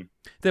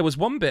 There was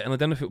one bit, and I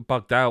don't know if it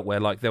bugged out,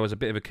 where like there was a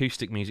bit of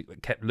acoustic music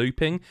that kept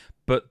looping.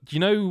 But do you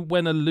know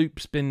when a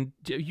loop's been?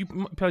 You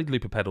played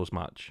looper pedals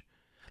much?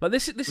 Like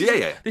this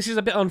is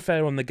a bit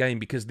unfair on the game,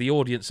 because the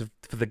audience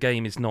for the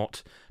game is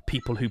not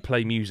people who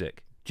play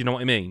music. Do you know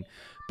what I mean?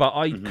 But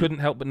I couldn't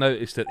help but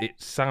notice that it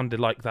sounded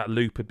like that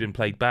loop had been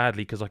played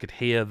badly, because I could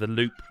hear the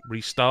loop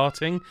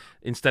restarting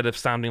instead of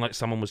sounding like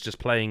someone was just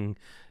playing.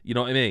 You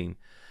know what I mean?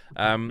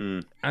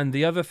 And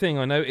the other thing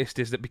I noticed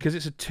is that because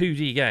it's a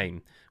 2D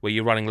game where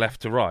you're running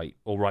left to right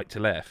or right to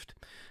left,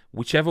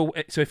 whichever.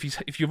 So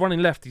if you're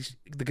running left,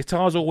 the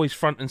guitar's always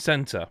front and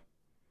center.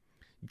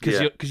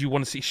 Because you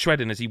want to see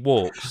shredding as he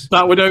walks.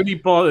 That would only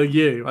bother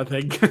you, I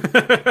think.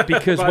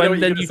 Because when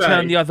then you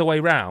turn the other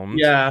way round,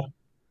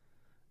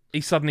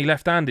 he's suddenly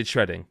left-handed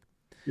shredding.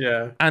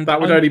 Yeah, and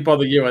that would only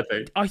bother you, I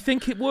think. I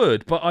think it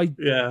would, but I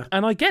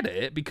get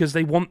it, because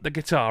they want the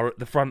guitar at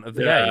the front of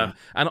the game.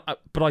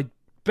 But I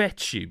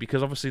bet you,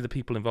 because obviously the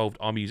people involved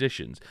are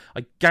musicians,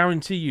 I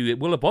guarantee you it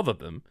will have bothered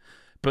them,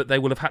 but they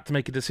will have had to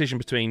make a decision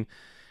between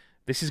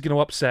this is going to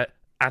upset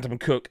Adam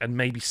Cook and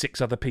maybe 6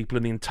 other people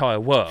in the entire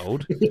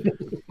world,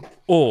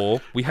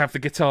 or we have the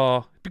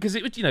guitar, because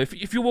it would,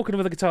 if you're walking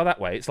with a guitar that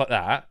way, it's like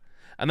that,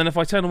 and then if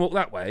I turn and walk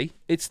that way,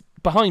 it's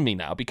behind me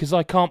now because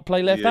I can't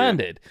play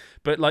left-handed.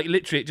 But like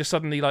literally, it just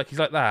suddenly like he's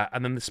like that,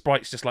 and then the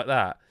sprite's just like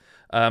that.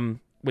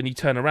 When you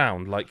turn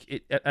around, like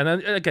it, and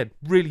again,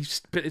 really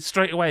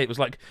straight away, it was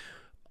like,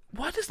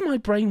 why does my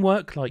brain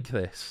work like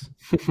this?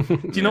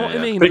 Do you know what I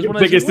mean?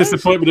 Biggest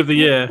disappointment of the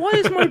year. Why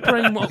is my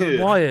brain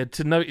wired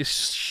to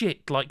notice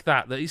shit like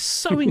that is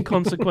so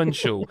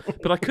inconsequential,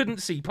 but I couldn't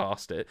see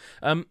past it?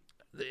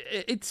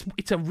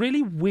 It's a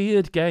really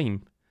weird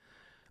game.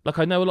 Like,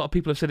 I know a lot of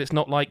people have said it's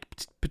not like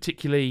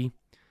particularly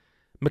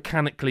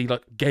mechanically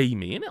like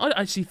gamey, and I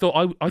actually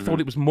thought I thought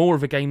it was more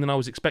of a game than I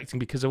was expecting,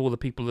 because of all the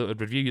people that had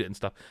reviewed it and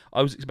stuff.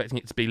 I was expecting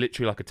it to be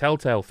literally like a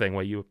Telltale thing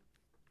where you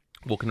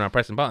walking around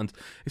pressing buttons.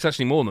 It's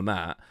actually more than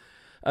that.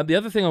 The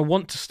other thing I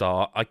want to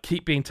start, I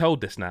keep being told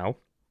this now,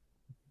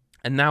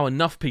 and now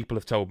enough people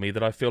have told me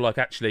that I feel like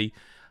actually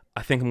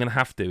I think I'm going to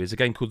have to, is a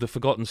game called The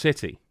Forgotten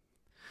City.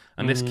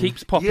 And this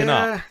keeps popping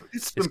up.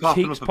 This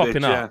keeps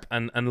popping up.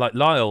 And like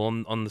Lyle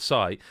on the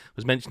site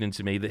was mentioning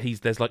to me that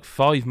there's like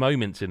 5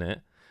 moments in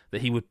it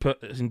that he would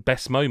put as in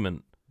best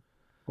moment.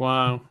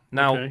 Wow.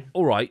 Now, okay.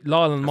 all right,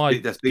 Lyle and my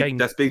game...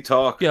 That's big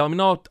talk. Yeah, I mean,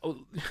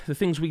 the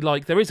things we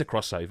like, there is a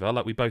crossover.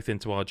 Like, we both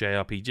into our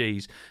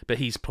JRPGs, but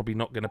he's probably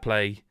not going to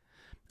play...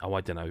 Oh,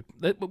 I don't know.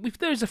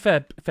 There is a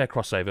fair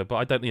crossover, but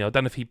I don't know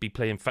if he'd be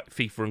playing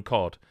FIFA and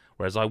COD,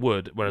 whereas I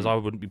would. Whereas I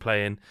wouldn't be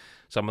playing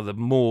some of the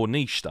more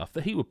niche stuff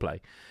that he would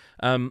play.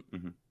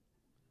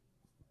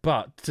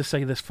 But to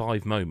say there's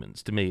 5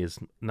 moments to me is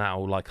now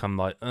like I'm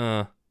like,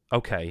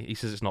 okay. He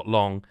says it's not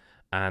long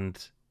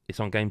and it's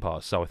on Game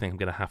Pass, so I think I'm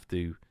gonna have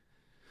to.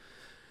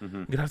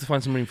 I'm gonna have to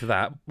find some room for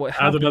that.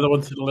 Add another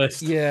one to the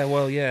list. Yeah,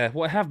 well, yeah.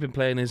 What I have been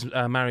playing is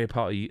Mario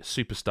Party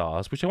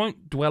Superstars, which I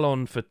won't dwell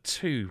on for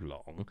too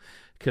long,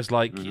 because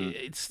like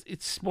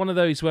it's one of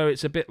those where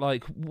it's a bit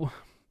like.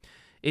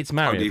 It's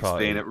Mario Party. How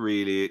do you explain it,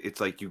 really? It's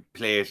like you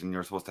play it and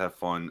you're supposed to have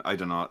fun. I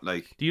don't know,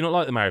 like... Do you not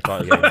like the Mario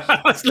Party games?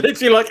 It's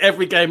literally like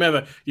every game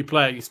ever. You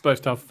play it, you're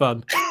supposed to have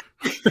fun.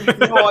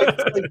 No,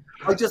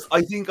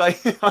 I think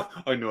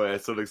I know I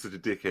sound like such a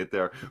dickhead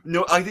there.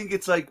 No, I think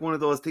it's like one of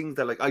those things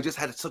that like I just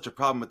had such a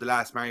problem with the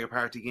last Mario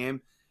Party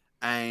game,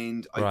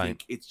 and I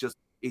think it's just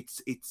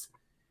it's.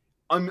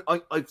 I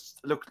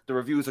look, the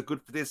reviews are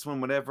good for this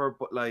one, whatever,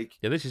 but like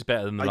this is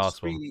better than the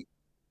last one.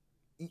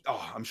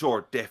 Oh, I'm sure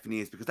it definitely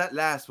is, because that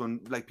last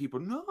one, like, people,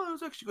 no, I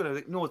was actually gonna,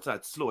 like, no, it's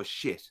not, slow as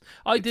shit.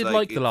 I did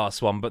like the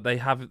last one, but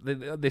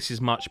this is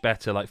much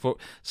better. Like, for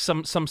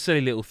some silly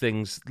little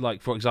things,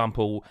 like, for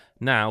example,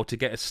 now to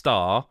get a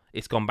star,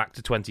 it's gone back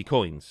to 20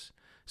 coins.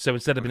 So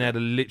instead of being able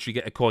to literally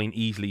get a coin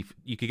easily,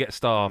 you could get a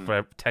star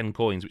for 10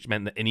 coins, which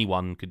meant that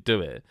anyone could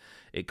do it.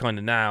 It kind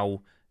of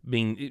now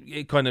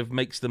it kind of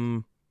makes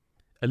them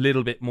a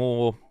little bit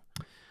more.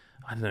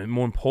 I don't know,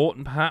 more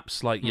important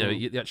perhaps. Like, you know,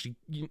 you actually,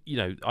 you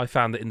know, I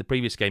found that in the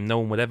previous game, no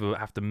one would ever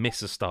have to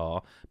miss a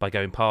star by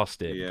going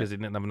past it because they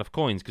didn't have enough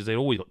coins because they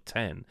always got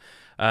 10.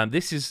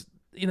 This is,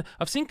 you know,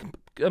 I've seen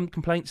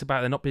complaints about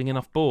there not being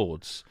enough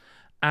boards,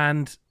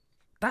 and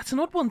that's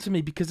an odd one to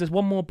me because there's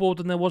one more board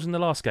than there was in the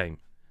last game.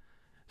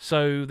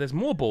 So there's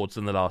more boards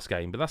than the last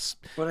game, but that's...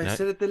 Well, I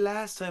said it the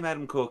last time,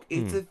 Adam Cook.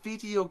 It's a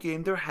video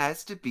game. There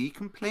has to be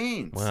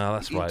complaints. Well,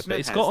 that's right. But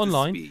it's got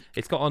online.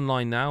 It's got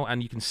online now,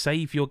 and you can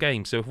save your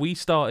game. So if we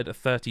started a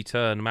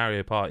 30-turn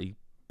Mario Party,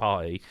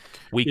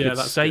 we could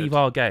save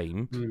our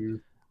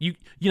game. You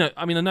know,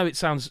 I mean, I know it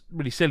sounds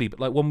really silly,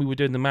 but like when we were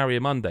doing the Mario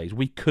Mondays,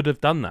 we could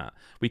have done that.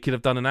 We could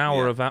have done an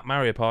hour of that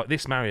Mario Party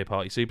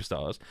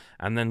Superstars,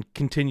 and then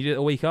continued it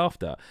a week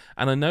after.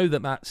 And I know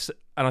that's,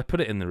 and I put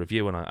it in the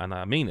review, and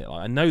I mean it.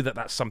 Like, I know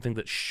that's something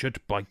that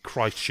should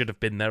have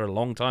been there a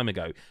long time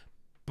ago.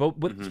 But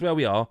that's where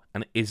we are,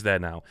 and it is there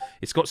now.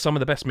 It's got some of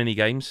the best mini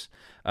games.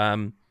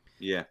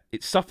 It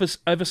suffers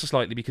ever so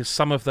slightly because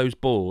some of those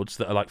boards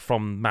that are like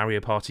from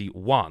Mario Party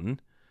 1,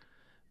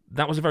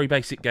 that was a very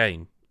basic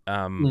game.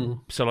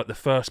 So like the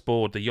first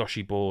board, the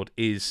Yoshi board,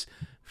 is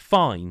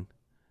fine.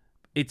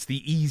 It's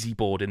the easy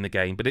board in the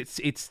game, but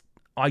it's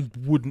I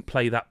wouldn't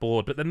play that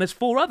board. But then there's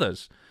 4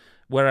 others,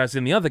 whereas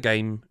in the other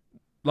game,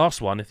 last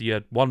one, if you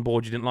had one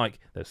board you didn't like,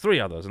 there's 3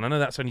 others, and I know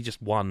that's only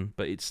just one,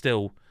 but it's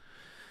still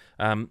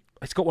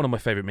it's got one of my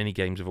favorite mini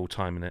games of all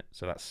time in it.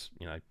 So that's,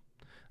 you know,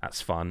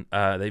 that's fun.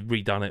 They've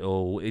redone it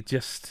all.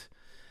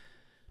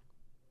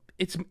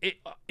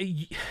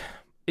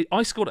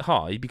 I scored it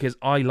high because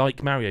I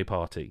like Mario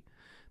Party.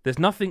 There's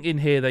nothing in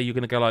here that you're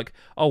going to go like,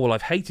 oh, well,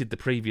 I've hated the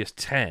previous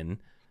 10,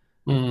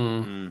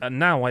 and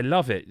now I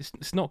love it.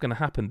 It's not going to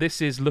happen.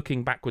 This is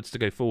looking backwards to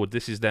go forward.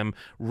 This is them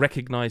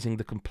recognising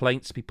the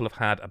complaints people have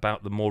had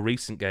about the more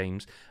recent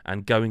games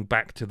and going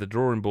back to the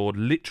drawing board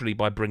literally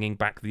by bringing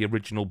back the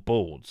original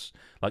boards.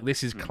 Like,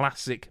 this is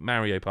classic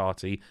Mario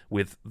Party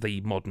with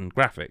the modern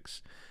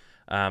graphics.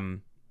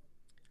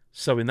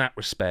 So in that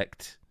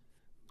respect,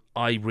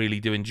 I really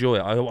do enjoy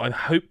it. I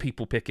hope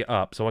people pick it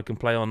up so I can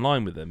play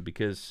online with them,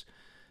 because...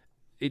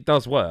 it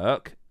does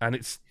work, and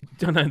it's...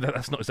 I know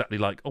that's not exactly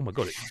like, oh my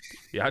god,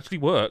 it actually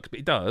works, but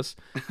it does.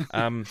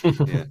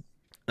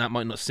 That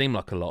might not seem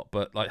like a lot,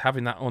 but like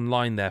having that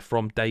online there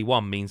from day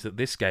one means that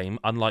this game,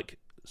 unlike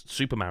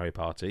Super Mario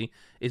Party,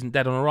 isn't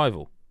dead on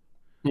arrival.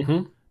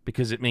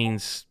 Because it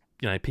means,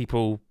 you know,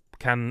 people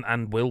can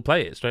and will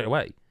play it straight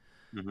away.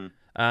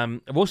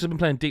 I've also been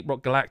playing Deep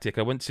Rock Galactic.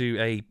 I went to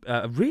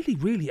a really,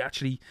 really,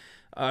 actually...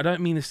 I don't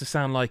mean this to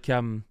sound like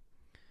an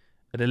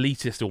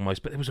elitist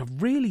almost, but there was a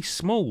really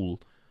small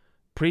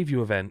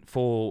preview event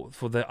for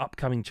the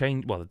upcoming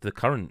change. Well, the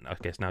current, I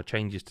guess now,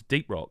 changes to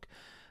Deep Rock.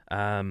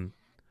 I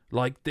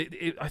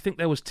think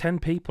there was 10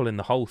 people in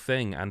the whole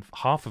thing, and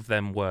half of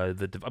them were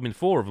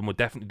 4 of them were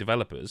definitely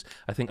developers.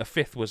 I think a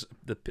fifth was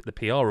the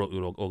PR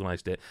who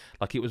organised it.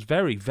 Like, it was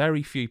very,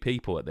 very few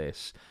people at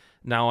this.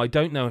 Now, I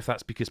don't know if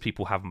that's because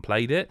people haven't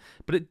played it,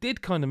 but it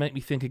did kind of make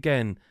me think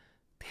again,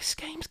 this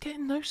game's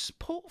getting no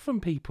support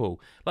from people.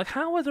 Like,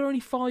 how are there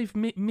only 5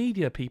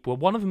 media people?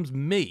 One of them's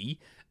me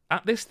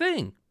at this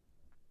thing.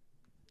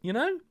 You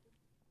know?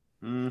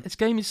 This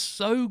game is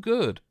so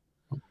good.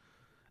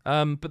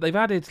 But they've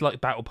added,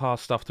 like, Battle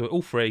Pass stuff to it,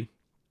 all free.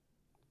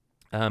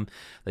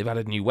 They've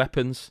added new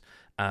weapons,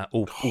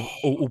 all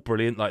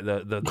brilliant. Like,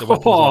 the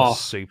weapons are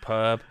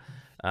superb.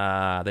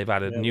 They've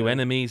added new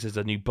enemies. There's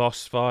a new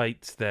boss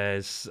fight.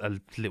 There's a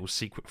little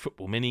secret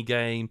football mini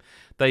game.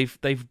 They've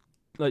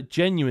like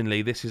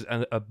genuinely, this is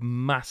a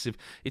massive.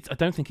 I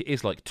don't think it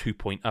is like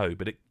 2.0,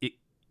 but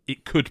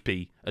it could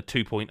be a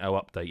 2.0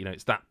 update. You know,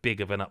 it's that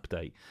big of an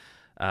update,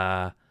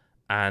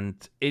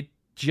 and it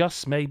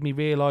just made me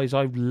realise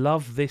I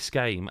love this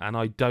game, and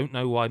I don't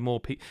know why more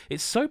people.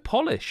 It's so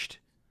polished.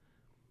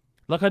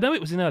 Like, I know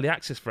it was in early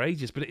access for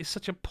ages, but it is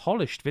such a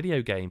polished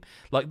video game.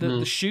 Like,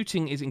 the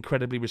shooting is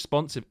incredibly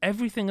responsive.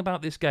 Everything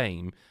about this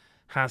game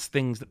has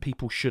things that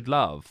people should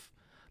love.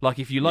 Like,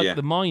 if you like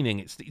the mining,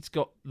 it's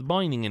got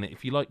mining in it.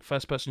 If you like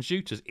first-person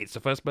shooters, it's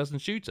a first-person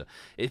shooter.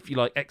 If you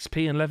like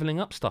XP and leveling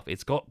up stuff,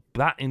 it's got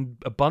that in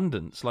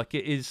abundance. Like,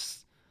 it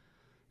is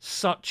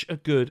such a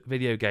good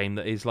video game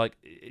that is, like...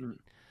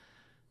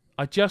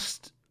 I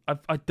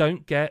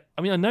don't get...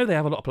 I mean, I know they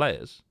have a lot of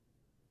players.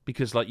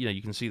 Because, like, you know,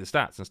 you can see the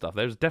stats and stuff.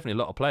 There's definitely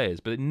a lot of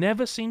players, but it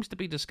never seems to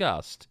be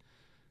discussed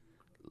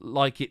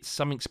like it's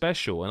something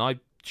special, and I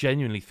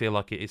genuinely feel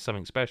like it is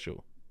something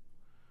special.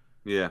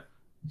 Yeah.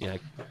 Yeah.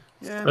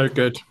 So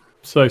good.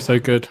 So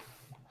good.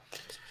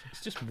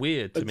 It's just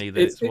weird to me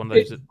that it's one of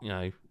those that, you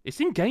know... It's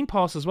in Game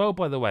Pass as well,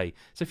 by the way.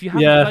 So if you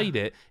haven't played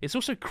it, it's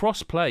also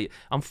cross-play.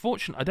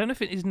 Unfortunately, I don't know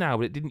if it is now,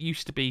 but it didn't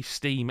used to be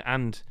Steam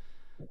and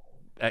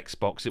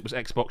Xbox. It was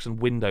Xbox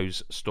and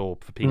Windows Store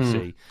for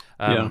PC.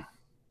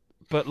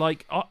 But,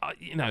 like,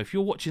 you know, if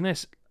you're watching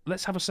this,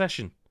 let's have a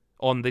session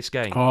on this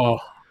game. Oh,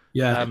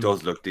 yeah. It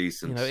does look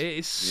decent. You know, it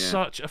is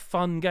such a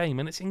fun game,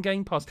 and it's in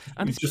Game Pass.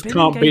 And you it's just been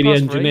can't in be Game the Pass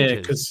for engineer,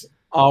 ages. because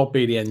I'll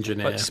be the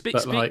engineer.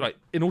 Like,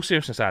 in all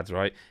seriousness, ads,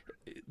 right?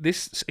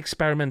 This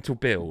experimental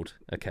build,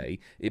 okay,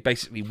 it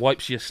basically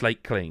wipes your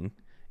slate clean.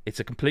 It's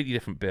a completely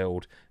different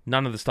build.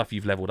 None of the stuff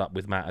you've leveled up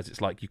with matters.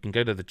 It's like you can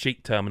go to the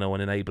cheat terminal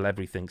and enable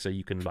everything, so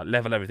you can like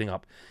level everything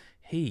up.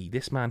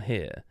 This man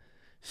here,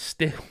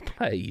 still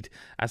played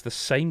as the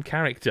same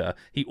character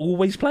he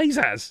always plays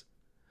as.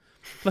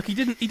 Like, he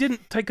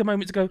didn't take a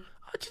moment to go,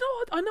 oh, do you know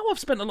what? I know I've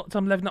spent a lot of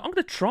time leveling up. I'm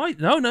going to try.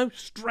 No,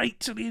 straight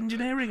to the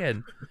engineer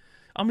again.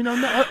 I mean,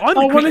 I'm I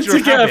wanted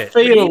to get a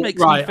feel,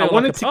 right? I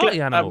wanted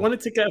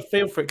to get a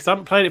feel for it because I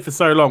haven't played it for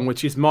so long,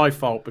 which is my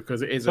fault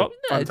because it is a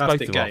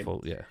fantastic game.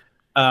 Fault, yeah.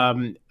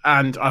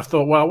 And I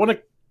thought, well, I want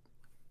to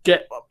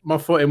get my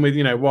foot in with,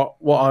 you know,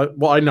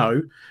 what I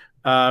know.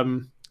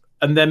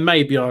 And then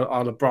maybe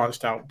I'll have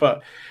branched out.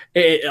 But,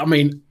 I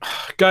mean,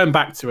 going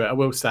back to it, I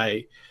will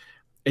say,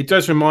 it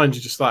does remind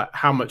you just like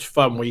how much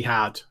fun we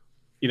had,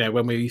 you know,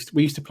 when we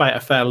used to play it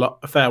a fair lot,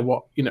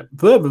 you know,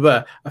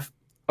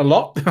 a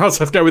lot. I was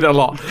going to go with it a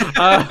lot.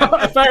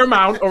 A fair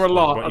amount or a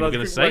lot. What are you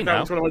going to say now?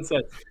 That's what I would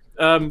say.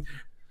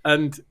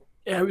 And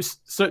yeah, it was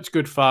such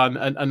good fun.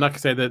 And like I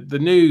say, the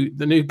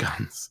new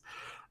guns,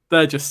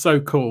 they're just so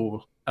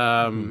cool.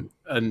 And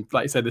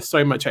like I said, there's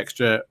so much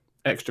extra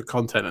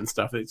content and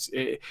stuff. There's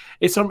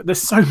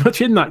so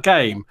much in that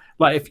game.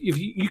 Like if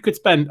you could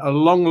spend a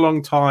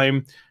long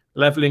time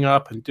leveling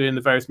up and doing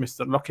the various missions,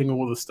 unlocking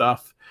all the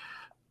stuff.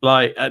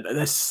 Like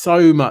there's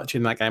so much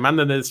in that game, and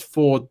then there's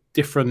 4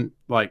 different,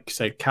 like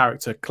say,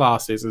 character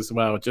classes as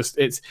well. Just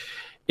it's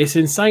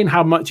insane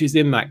how much is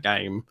in that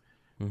game,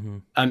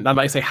 and like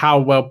I say, how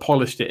well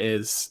polished it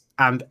is,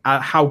 and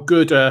how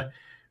good a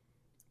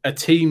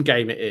team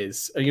game it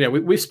is. You know,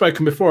 we've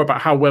spoken before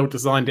about how well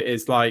designed it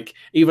is. Like,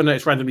 even though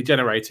it's randomly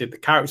generated, the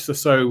characters are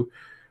so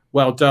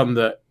well done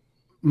that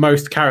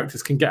most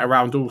characters can get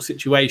around all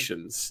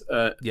situations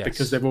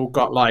because they've all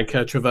got like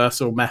a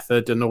traversal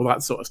method and all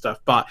that sort of stuff.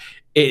 But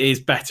it is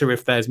better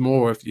if there's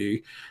more of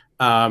you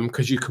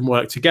because you can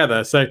work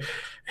together. So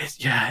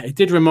it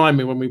did remind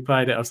me when we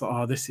played it. I was like,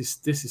 oh, this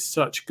is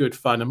such good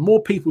fun, and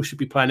more people should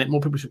be playing it.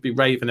 More people should be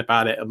raving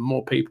about it, and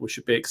more people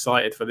should be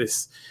excited for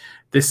this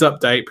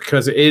update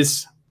because it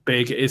is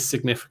big, it is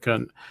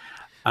significant.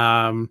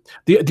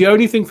 The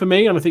only thing for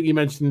me, and I think you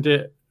mentioned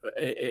it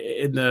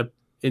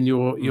in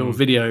your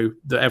video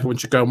that everyone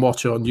should go and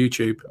watch on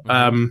YouTube,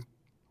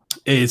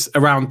 is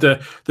around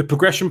the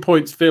progression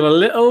points feel a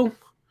little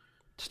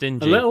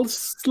stingy, a little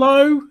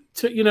slow.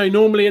 To, you know,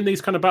 normally in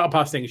these kind of battle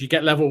pass things, you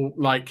get level,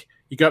 like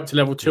you go up to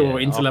level 2 or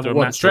into level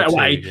 1 straight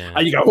away,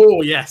 and you go,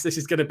 oh yes, this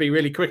is going to be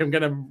really quick. I'm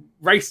going to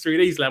race through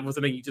these levels,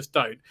 and then you just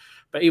don't.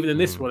 But even in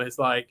this one, it's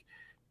like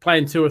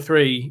playing 2 or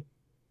 3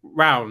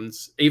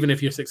 rounds, even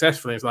if you're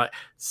successful, it's like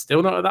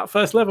still not at that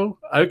first level.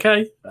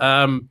 Okay,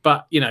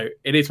 but you know,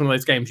 it is one of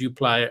those games you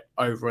play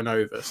over and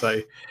over.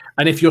 So,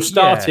 and if you're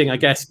starting, I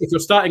guess if you're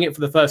starting it for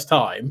the first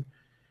time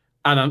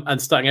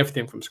and starting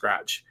everything from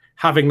scratch,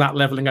 having that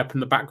leveling up in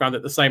the background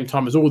at the same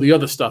time as all the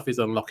other stuff is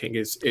unlocking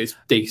is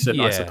decent,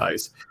 I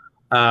suppose.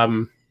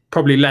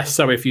 Probably less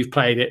so if you've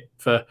played it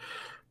for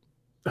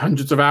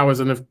hundreds of hours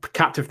and a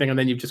captive thing, and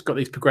then you've just got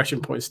these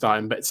progression points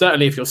starting. But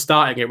certainly if you're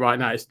starting it right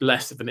now, it's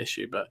less of an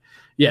issue. But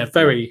yeah,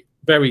 very,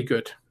 very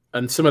good.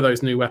 And some of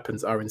those new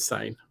weapons are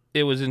insane.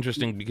 It was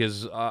interesting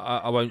because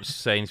I won't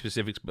say any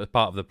specifics, but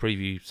part of the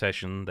preview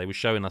session, they were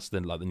showing us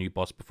the new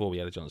boss before we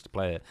had a chance to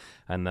play it,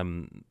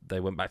 and they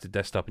went back to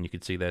desktop, and you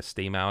could see their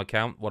Steam hour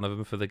count, one of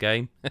them for the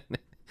game.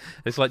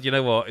 It's like, you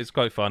know what? It's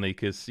quite funny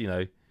because, you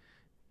know,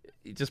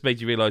 it just made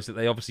you realise that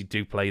they obviously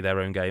do play their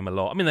own game a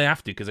lot. I mean, they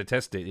have to because they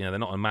test it. They're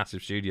not a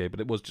massive studio, but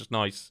it was just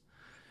nice.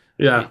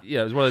 Yeah,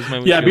 it was one of those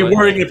moments. Yeah, I'd be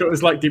worrying if it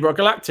was like Deep Rock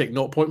Galactic,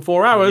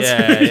 0.4 hours.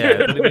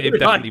 Yeah, but it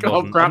definitely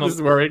wasn't. Crap, this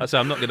is worrying. So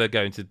I'm not going to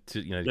go into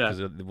because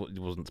it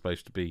wasn't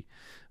supposed to be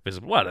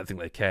visible. Well, I don't think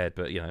they cared,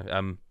 but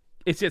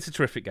it's a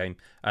terrific game,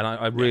 and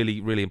I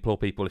really implore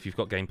people, if you've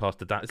got Game Pass,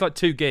 to download. It's like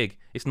 2 gig.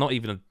 It's not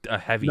even a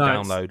heavy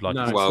download.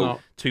 It's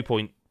not. 2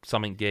 point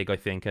something gig, I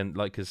think, and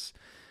because.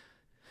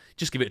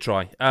 Just give it a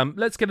try.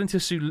 Let's get into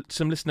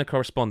some listener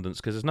correspondence,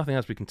 because there's nothing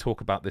else we can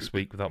talk about this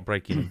week without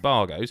breaking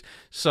embargoes.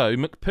 So,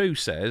 McPoo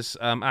says,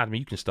 Adam,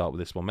 you can start with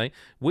this one, mate.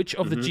 Which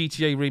of the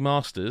GTA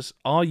remasters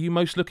are you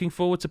most looking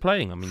forward to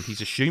playing? I mean, he's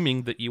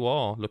assuming that you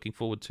are looking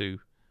forward to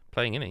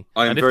playing, isn't he?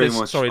 If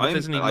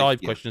there's any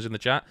live questions in the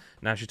chat,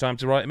 now's your time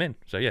to write them in.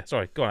 So,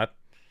 sorry, go on,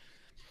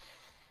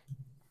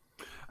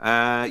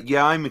 Ad.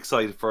 I'm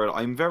excited for it.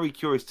 I'm very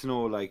curious to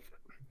know,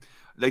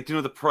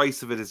 the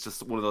price of it is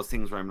just one of those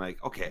things where I'm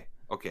like, okay,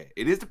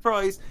 it is the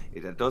price.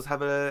 It does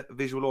have a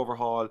visual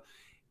overhaul.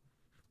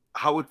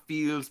 How it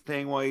feels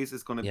playing wise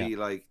is going to be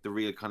like the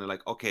real kind of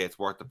like, okay, it's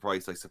worth the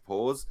price, I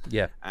suppose.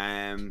 Yeah.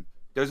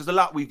 There's just a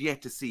lot we've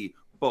yet to see.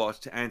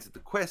 But to answer the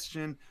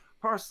question,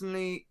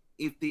 personally,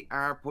 if they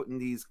are putting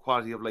these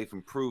quality of life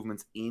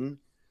improvements in,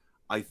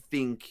 I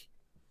think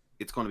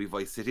it's going to be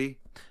Vice City.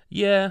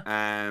 Yeah.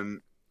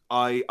 I'm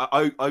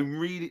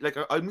really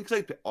I'm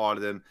excited to play all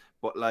of them,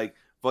 but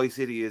Vice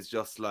City is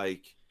just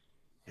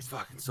it's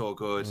fucking so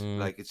good.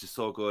 It's just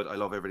so good. I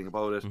love everything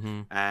about it.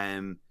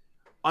 I'm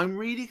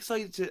really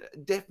excited to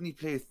definitely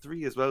play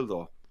 3 as well,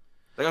 though.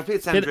 I've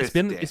played San Andreas.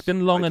 It's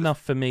been long enough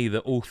for me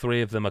that all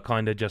 3 of them are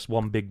kind of just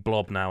one big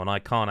blob now, and I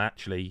can't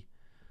actually.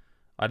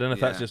 I don't know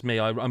if that's just me.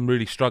 I'm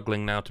really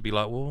struggling now to be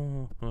like,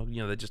 well, I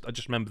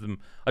just remember them.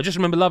 I just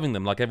remember loving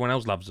them like everyone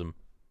else loves them.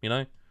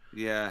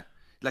 Yeah.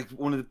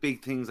 One of the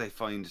big things I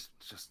find,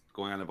 just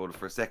going on about it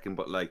for a second,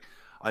 but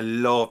I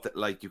love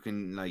that you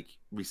can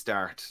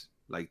restart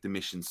the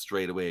mission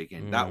straight away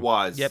again. That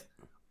was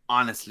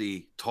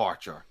honestly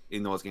torture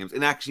in those games,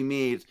 and actually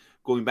made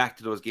going back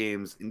to those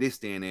games in this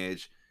day and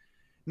age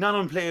not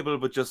unplayable,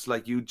 but just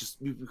you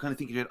kind of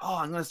think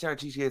I'm going to start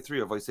GTA 3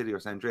 or Vice City or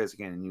San Andreas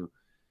again, and you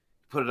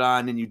put it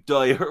on and you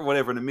die or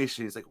whatever in a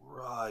mission. It's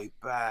right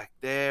back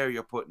there,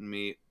 you're putting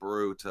me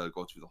brutal,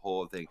 go through the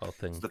whole thing.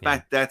 So the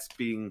fact that's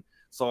being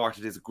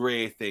sorted is a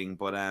great thing,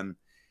 but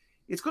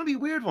it's going to be a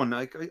weird one.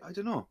 I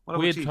don't know.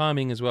 Weird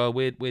timing as well.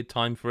 Weird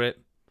time for it.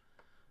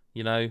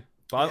 But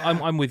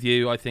I'm with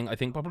you. I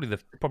think probably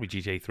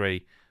GTA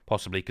 3,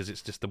 possibly because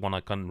it's just the one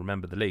I can't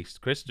remember the least.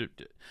 Chris,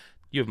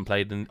 you haven't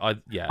played, and I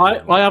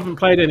haven't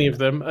played any of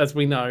them, as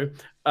we know.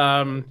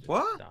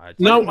 What?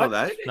 No,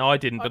 I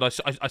didn't. But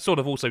I sort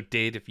of also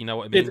did, if you know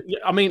what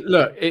I mean.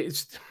 Look,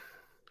 it's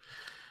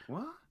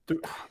what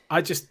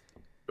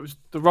it was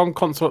the wrong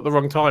console at the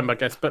wrong time, I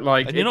guess. But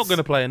and you're not going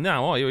to play it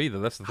now, are you? Either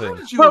that's the thing.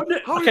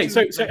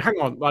 So hang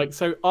on.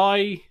 So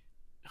I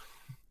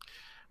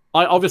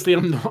obviously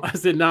am not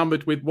as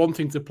enamored with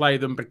wanting to play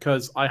them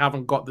because I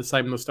haven't got the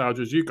same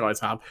nostalgia as you guys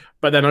have.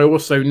 But then I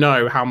also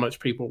know how much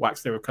people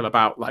wax lyrical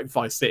about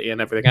Vice City and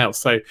everything else.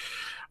 So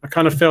I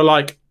kind of feel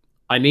like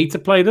I need to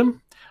play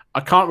them.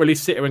 I can't really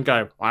sit here and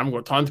go, I haven't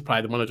got time to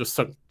play them when I just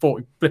sunk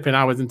 40 flipping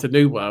hours into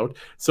New World.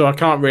 So I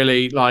can't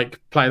really play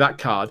that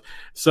card.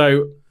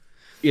 So,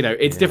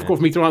 it's difficult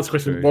for me to answer the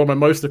question, what am I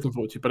most looking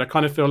forward to? But I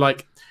kind of feel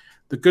like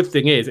the good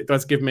thing is it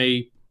does give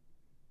me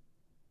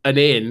an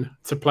in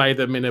to play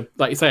them in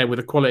like you say, with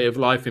a quality of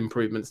life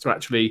improvements to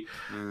actually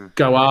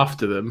go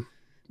after them,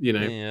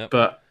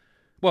 But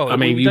I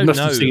mean, you must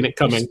have seen it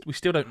coming. We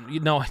still don't.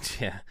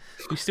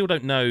 We still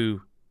don't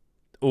know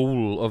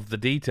all of the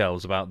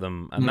details about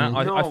them, and that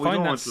I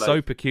find that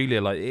so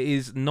peculiar. It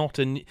is not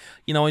I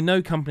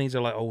know companies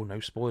are oh, no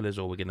spoilers,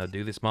 or we're gonna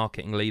do this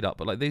marketing lead up,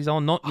 but these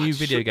are not new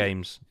video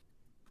games.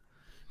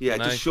 Yeah,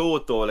 to show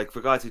it though,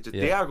 for God's sake,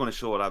 they are going to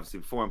show it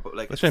obviously before, but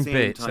they've shown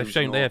bits.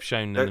 They have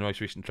shown in the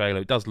most recent trailer.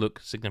 It does look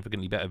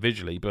significantly better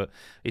visually, but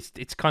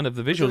it's kind of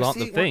the visuals aren't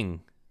the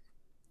thing.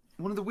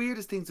 One of the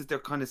weirdest things is they're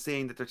kind of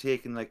saying that they're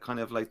taking the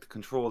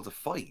controls of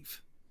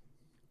 5.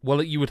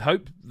 Well, you would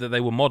hope that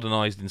they were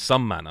modernized in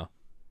some manner,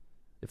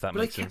 if that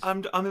makes sense.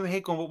 I'm in my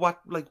head going,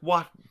 but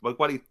what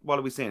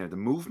are we saying? The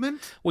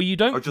movement? Well, you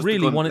don't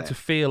really want it to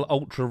feel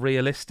ultra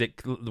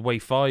realistic the way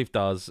 5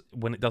 does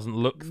when it doesn't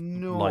look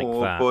like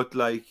that.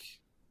 But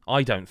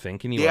I don't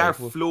think anyway. They are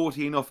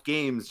floaty enough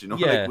games,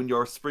 when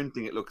you're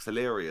sprinting, it looks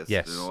hilarious.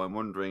 Yes. I'm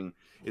wondering,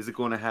 is it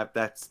going to have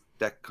that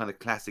kind of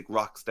classic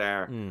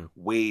Rockstar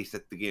weight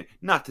at the game?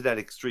 Not to that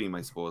extreme,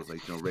 I suppose.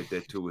 Red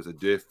Dead 2 is a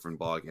different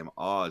ballgame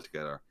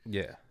altogether.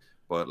 Yeah.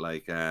 But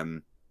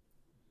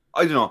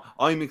I don't know.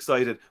 I'm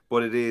excited,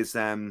 but it is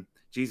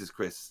Jesus,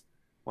 Chris.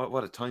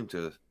 What a time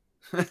to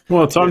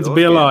what a time to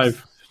be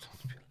alive.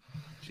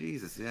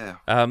 Jesus, yeah.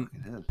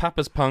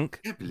 Papa's Punk.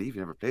 I can't believe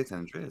you never played San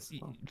Andreas.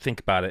 Well, think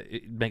about it.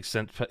 It makes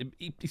sense.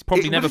 He's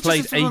probably never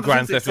played a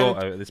Grand Theft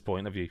Auto at this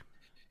point, have you?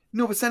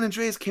 No, but San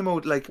Andreas came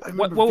out I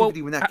remember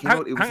vividly when that came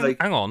out. It was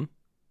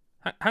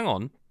hang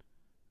on.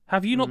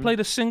 Have you not played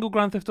a single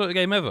Grand Theft Auto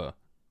game ever?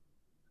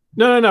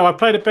 No. I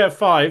played a bit of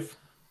 5.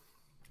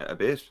 A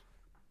bit.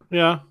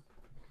 Yeah.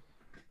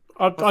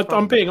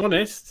 I'm being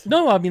honest.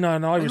 No, I mean,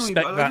 I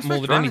respect that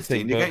more than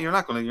anything. But... You're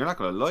not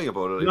gonna lie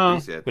about it. No. I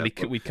appreciate that.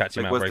 But we'd catch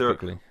him out very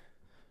quickly.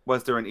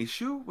 Was there an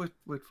issue with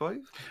 5?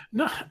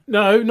 No,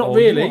 not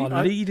really. You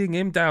are leading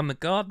him down the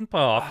garden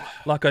path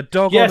like a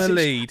dog on a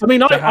lead. I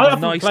mean, I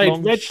haven't nice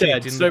played Red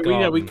Dead,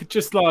 so we could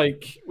just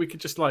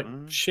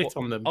shit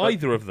on them.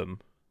 Either of them?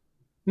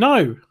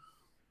 No.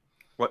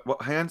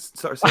 What? Hang on.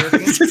 Sorry, say that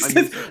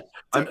again.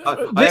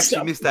 I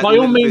actually missed that. By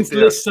all means,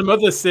 list some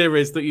other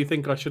series that you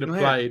think I should have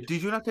played.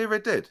 Did you not play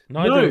Red Dead?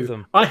 Neither of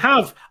them. I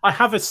have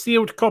a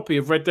sealed copy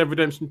of Red Dead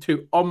Redemption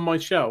 2 on my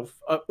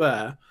shelf up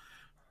there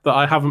that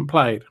I haven't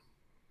played.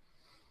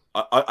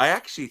 I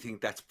actually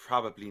think that's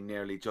probably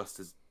nearly just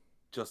as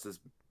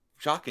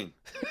shocking,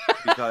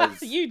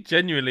 because you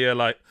genuinely are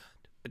like.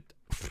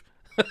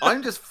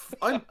 I'm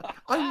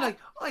like,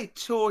 I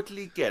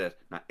totally get it.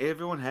 Now,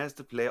 everyone has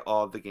to play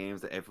all the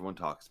games that everyone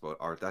talks about,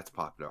 or that's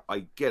popular.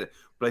 I get it.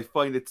 But I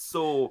find it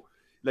so,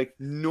 like,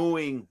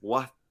 knowing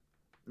what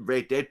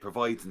Red Dead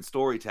provides in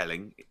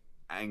storytelling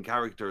and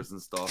characters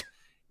and stuff,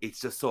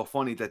 it's just so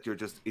funny that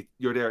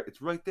you're there.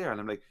 It's right there.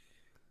 And I'm like,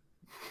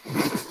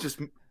 it's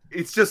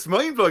just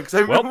mind-blowing. Because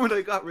I remember when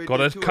I got Red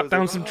Dead 2, gotta cut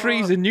down some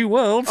trees in New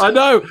World. I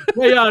know.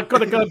 Yeah, I've got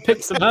to go and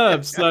pick some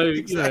herbs. So,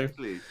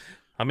 exactly.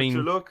 I mean...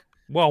 look,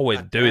 while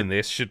we're doing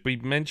this, should we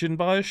mention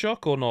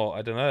BioShock or not?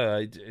 I don't know.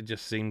 It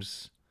just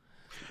seems...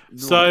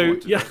 So,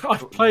 yeah,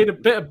 I've played a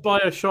bit of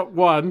BioShock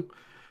 1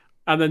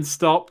 and then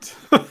stopped.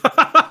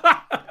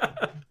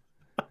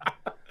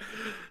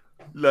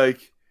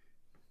 Like,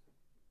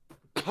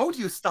 how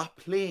do you stop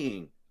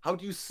playing? How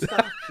do you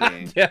stop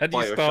playing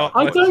BioShock?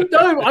 I don't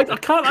know. I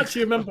can't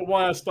actually remember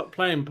why I stopped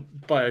playing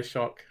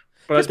BioShock.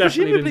 But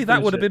presumably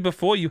that would have been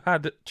before you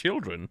had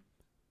children.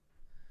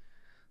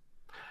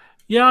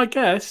 Yeah, I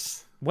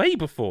guess. Way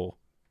before.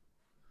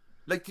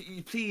 Like,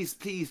 please.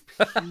 He's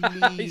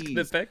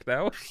gonna beg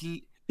now.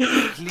 Please do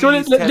you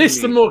want to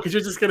list them more? Because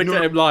you're just going to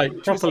get him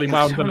properly wound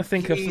up. I'm trying to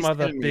think of some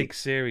other big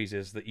series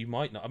that you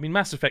might not. I mean,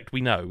 Mass Effect,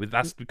 we know. We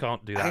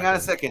can't do that. Hang on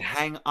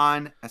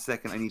a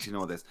second. I need to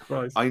know this.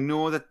 Right. I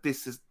know that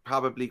this is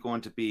probably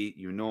going to be,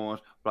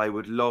 but I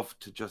would love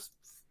to just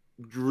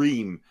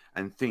dream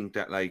and think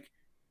that, like,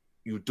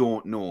 you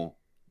don't know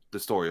the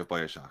story of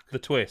BioShock. The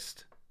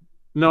twist.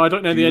 No, I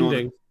don't know the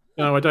ending.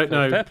 No, I don't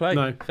know. Fair play.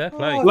 No. Fair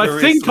play. Well,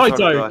 I think I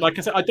don't. Like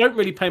I said, I don't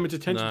really pay much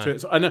attention to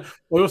it. So I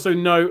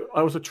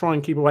also try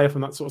and keep away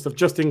from that sort of stuff,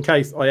 just in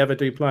case I ever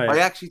do play it. I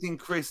actually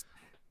think, Chris,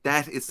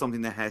 that is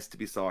something that has to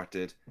be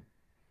sorted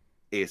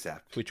ASAP.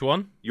 Which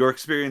one? Your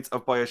experience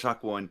of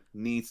BioShock 1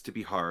 needs to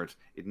be heard.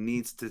 It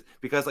needs to...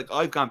 Because, like,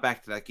 I've gone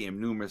back to that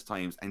game numerous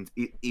times, and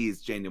it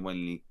is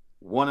genuinely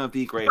one of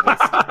the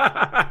greatest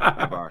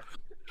ever.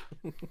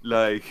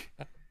 Like,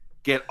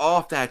 get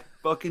off that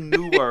fucking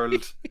New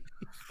World.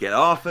 Get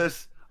off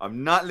it.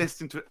 I'm not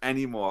listening to it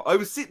anymore. I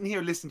was sitting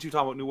here listening to you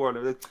talk about New World,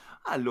 and I was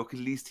like, look, at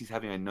least he's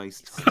having a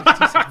nice 40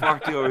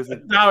 hours.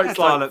 That's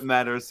all that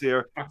matters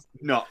here.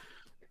 No.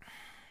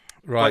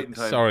 Right,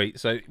 sorry.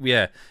 So,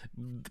 yeah,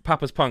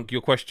 Papa's Punk,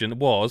 your question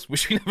was,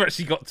 which we never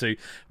actually got to,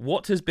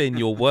 what has been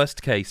your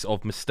worst case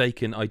of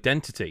mistaken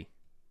identity?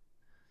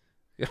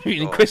 I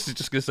mean, Chris is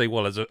just going to say,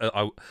 well,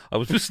 I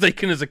was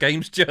mistaken as a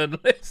games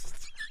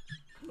journalist.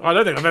 I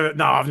don't think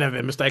I've never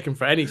been mistaken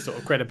for any sort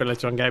of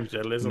credibility on games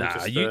journalism. Nah,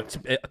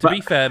 to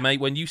be fair, mate,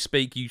 when you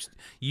speak,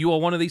 you are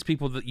one of these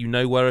people that you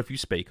know wherever you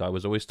speak. I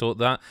was always taught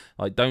that.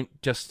 Like, don't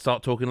just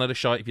start talking a load of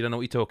shite if you don't know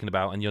what you're talking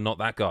about, and you're not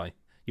that guy.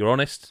 You're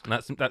honest, and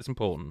that's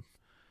important.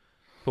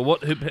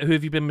 But who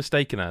have you been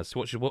mistaken as?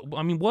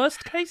 I mean,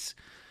 worst case?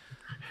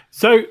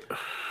 So,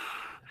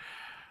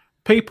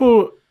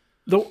 people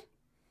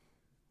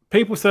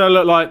say I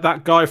look like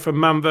that guy from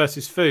Man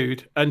vs.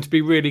 Food, and to be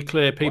really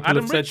clear, people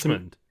have said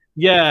Richmond.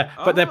 Yeah,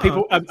 but they're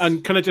people,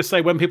 and can I just say,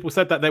 when people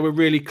said that, they were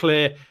really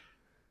clear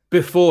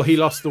before he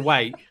lost the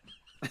weight.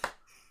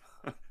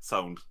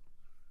 Sound.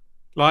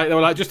 Like, they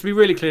were like, just to be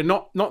really clear,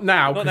 not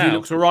now, because he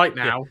looks all right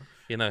now.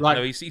 Yeah. Like,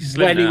 no, he's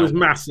slim when now. He was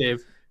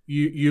massive,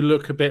 you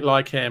look a bit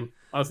like him.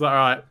 I was like, all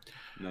right.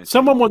 Nice.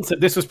 Someone once said,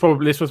 this was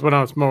when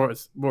I was more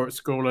at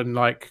school and,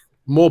 like,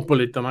 more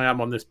bullied than I am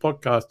on this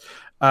podcast.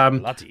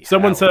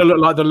 Someone said I look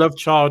like the love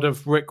child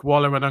of Rick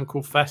Waller and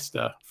Uncle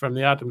Fester from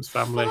the Addams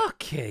Family.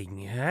 Fucking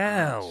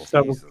hell.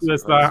 So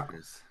there's that.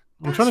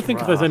 I'm trying to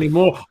think if there's any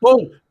more.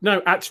 Oh,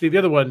 no, actually, the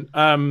other one.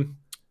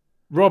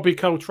 Robbie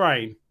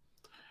Coltrane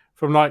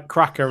from, like,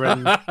 Cracker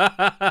and that.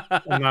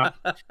 And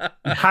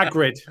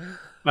Hagrid.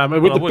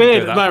 With the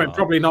beard at the moment,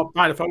 probably not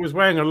bad. If I was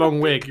wearing a long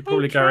wig, you'd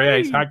probably go,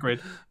 hey, it's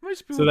Hagrid.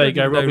 So there you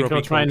go. Robbie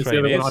Coltrane is the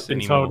other one I've been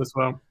told as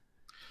well.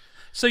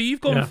 So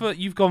you've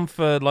gone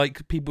for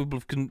like people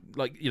can,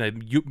 like,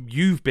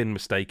 you've been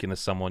mistaken as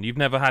someone. You've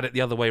never had it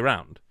the other way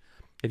around.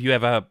 Have you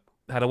ever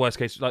had a worst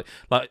case? Like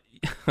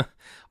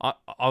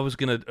I was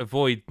going to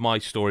avoid my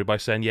story by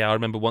saying, yeah, I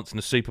remember once in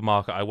a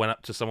supermarket I went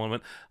up to someone and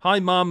went, hi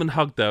mum, and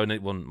hugged her, and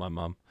it wasn't my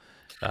mum.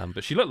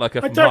 But she looked like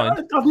her from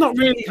behind. I've not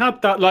really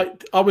had that.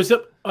 Like, I was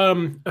up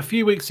a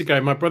few weeks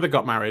ago, my brother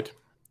got married,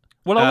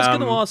 Well, I was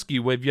going to ask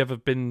you whether you ever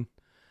been,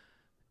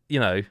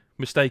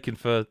 mistaken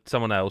for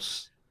someone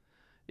else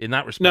in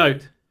that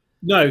respect.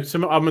 No.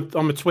 So I'm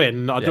a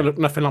twin. I don't look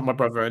nothing like my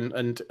brother,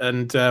 and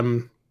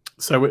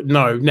so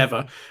no,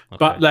 never. Okay.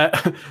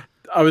 But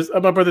I was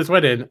at my brother's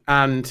wedding,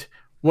 and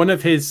one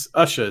of his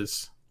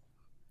ushers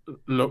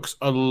looks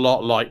a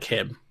lot like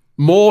him.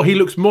 He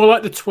looks more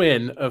like the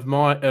twin of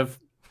my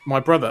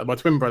brother, my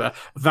twin brother,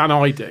 than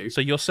I do.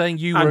 So you're saying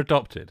you were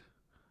adopted?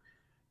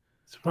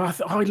 Well,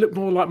 I look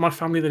more like my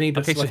family than he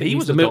does. Okay, so he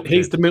was adopted.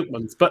 He's the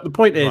Milkmans. But the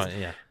point is,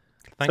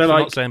 Thanks for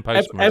not saying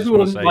postman.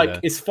 Everyone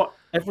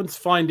everyone's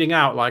finding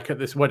out at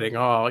this wedding.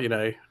 Oh,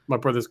 my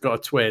brother's got a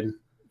twin.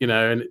 He's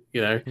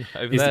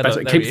the best.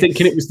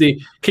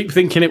 Keep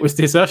thinking it was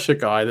this usher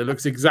guy that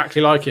looks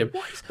exactly like him.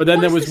 But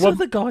then there was one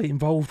other guy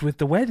involved with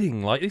the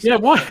wedding. Why?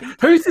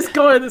 Who's this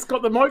guy that's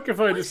got the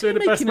microphone that's doing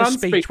the best man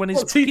speech when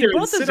his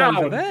brother's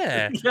over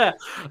there? Yeah,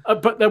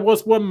 but there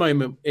was one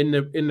moment in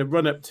the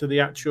run up to the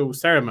actual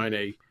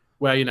ceremony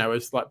where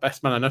it's like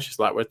best man and ushers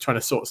we're trying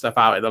to sort stuff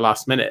out at the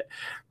last minute,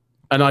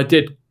 and I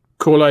did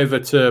call over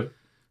to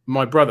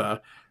my brother,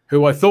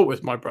 who I thought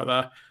was my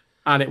brother.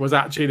 And it was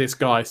actually this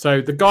guy.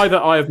 So the guy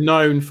that I have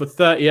known for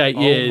 38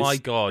 years. Oh my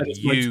God,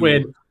 my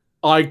twin.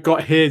 I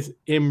got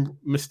him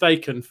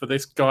mistaken for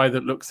this guy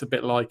that looks a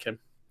bit like him.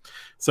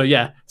 So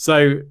yeah.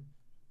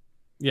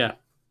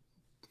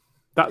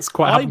 That's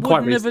quite. I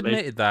wouldn't have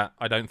admitted that.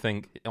 I don't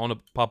think on a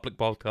public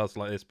podcast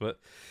like this, but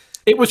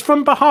it was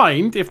from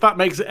behind. If that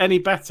makes it any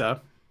better,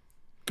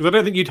 because I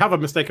don't think you'd have a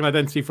mistaken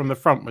identity from the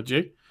front, would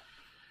you?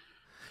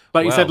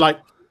 You said like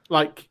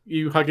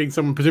you hugging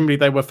someone, presumably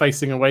they were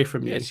facing away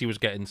from you. Yeah, she was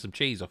getting some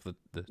cheese off the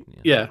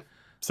Yeah.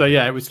 So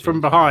yeah, it was from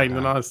behind,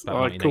 and I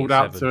called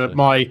out to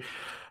my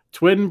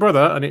twin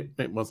brother, and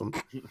it wasn't.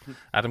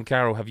 Adam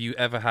Carroll, have you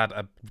ever had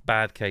a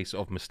bad case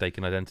of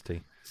mistaken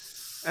identity?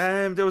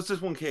 There was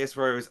just one case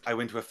where I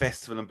went to a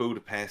festival in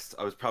Budapest.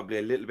 I was probably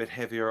a little bit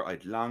heavier. I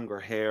had longer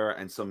hair,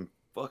 and some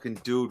fucking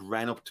dude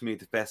ran up to me at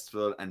the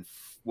festival and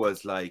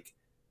was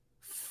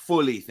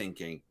fully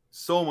thinking.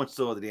 So much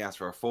so that he asked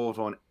for a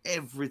photo and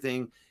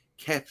everything.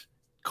 Kept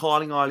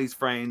calling all his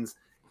friends,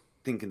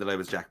 thinking that I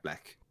was Jack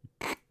Black.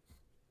 I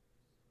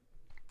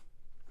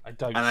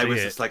don't. And see I was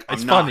it. just like,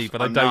 it's I'm funny, not,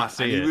 but I'm I don't not.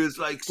 see and it. He was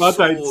like, I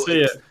don't see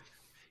it.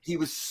 He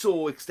was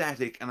so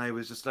ecstatic, and I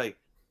was just like,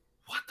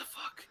 "What the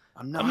fuck?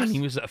 I'm not." I mean,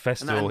 he was at a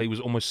festival. He was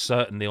almost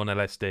certainly on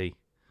LSD.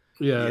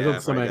 Yeah,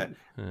 right,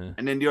 yeah.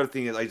 And then the other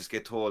thing is, I just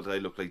get told that I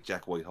look like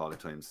Jack Whitehall at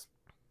times.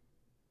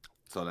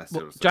 So that's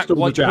Jack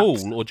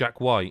Whitehall or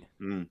Jack White?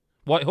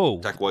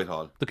 Whitehall. Jack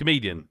Whitehall, the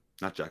comedian.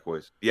 Not Jack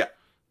White. Yeah.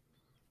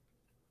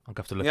 I'll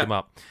have to look him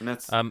up.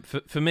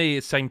 For me,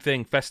 it's the same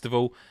thing.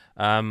 Festival,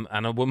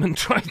 and a woman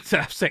tried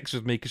to have sex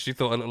with me because she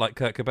thought I looked like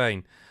Kurt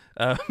Cobain.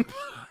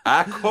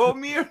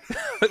 Come here.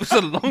 It was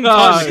a long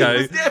time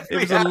ago. It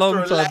was a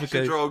long time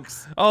ago.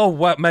 Drugs. Oh,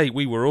 well, mate,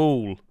 we were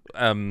all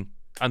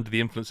under the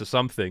influence of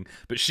something.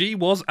 But she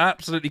was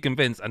absolutely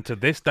convinced, and to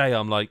this day,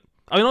 I'm like,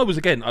 I was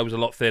a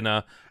lot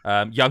thinner,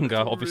 younger,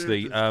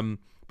 obviously,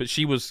 but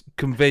she was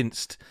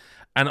convinced.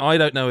 And I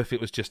don't know if it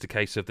was just a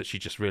case of that she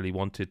just really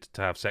wanted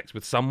to have sex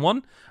with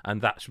someone,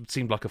 and that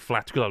seemed like a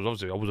flatter.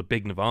 Because I was a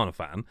big Nirvana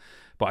fan,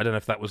 but I don't know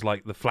if that was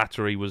the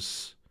flattery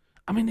was.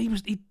 I mean,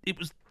 it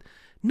was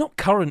not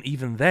current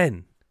even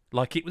then.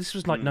 This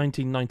was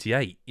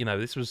 1998.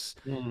 This was.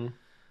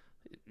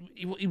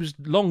 He was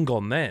long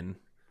gone then.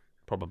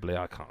 Probably,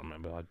 I can't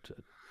remember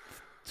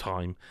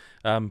time.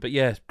 But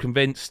yeah,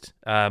 convinced.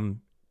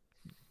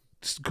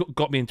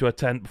 Got me into a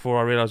tent before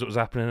I realised what was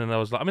happening, and I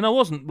was like, I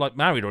wasn't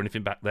married or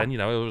anything back then,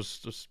 it was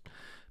just,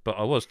 but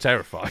I was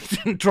terrified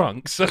and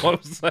drunk, so I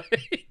was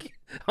like,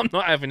 I'm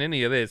not having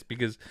any of this,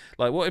 because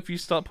what if you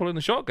start pulling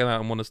the shotgun out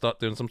and want to start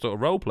doing some sort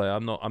of role play?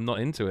 I'm not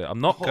into it.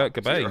 I'm not Kurt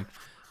Cobain.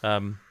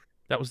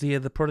 That was the year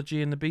the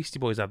Prodigy and the Beastie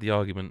Boys had the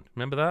argument.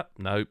 Remember that?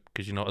 No,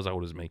 because you're not as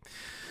old as me.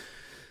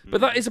 But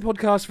that is a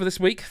podcast for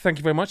this week. Thank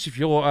you very much. If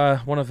you're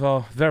one of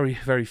our very,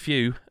 very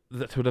few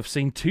that would have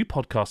seen 2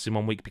 podcasts in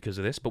 1 week because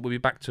of this, but we'll be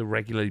back to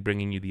regularly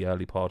bringing you the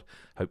early pod.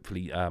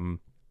 Hopefully,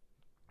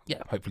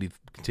 hopefully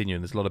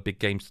continuing. There's a lot of big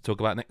games to talk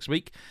about next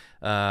week.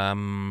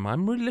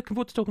 I'm really looking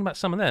forward to talking about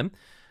some of them.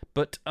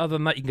 But other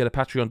than that, you can go to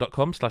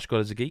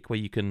patreon.com/GodIsAGeek, where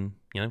you can,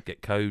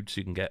 get codes,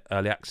 you can get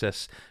early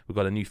access. We've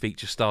got a new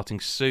feature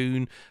starting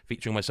soon,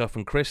 featuring myself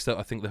and Chris. That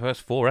I think the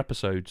first 4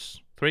 episodes,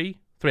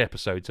 three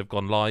episodes have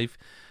gone live.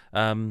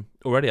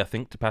 Already, I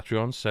think, to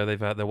Patreons, so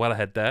they're well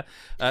ahead there.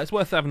 It's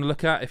worth having a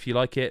look at if you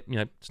like it.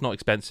 It's not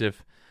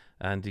expensive,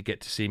 and you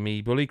get to see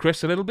me bully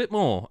Chris a little bit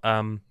more.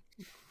 In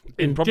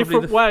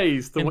different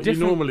ways than what you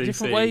normally see.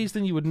 Different ways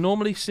than you would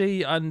normally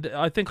see, and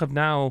I think I've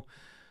now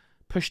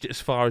pushed it as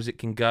far as it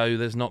can go.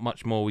 There's not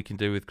much more we can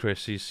do with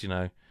Chris. He's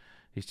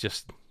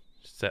just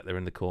sat there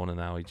in the corner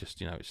now. He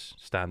just, it's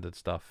standard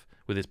stuff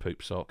with his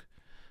poop sock,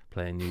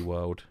 playing New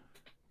World,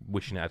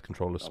 wishing it had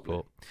controller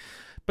support.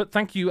 But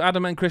thank you,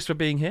 Adam and Chris, for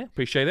being here.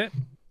 Appreciate it.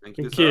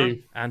 Thank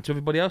you. And to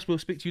everybody else, we'll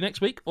speak to you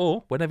next week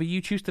or whenever you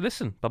choose to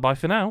listen. Bye-bye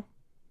for now.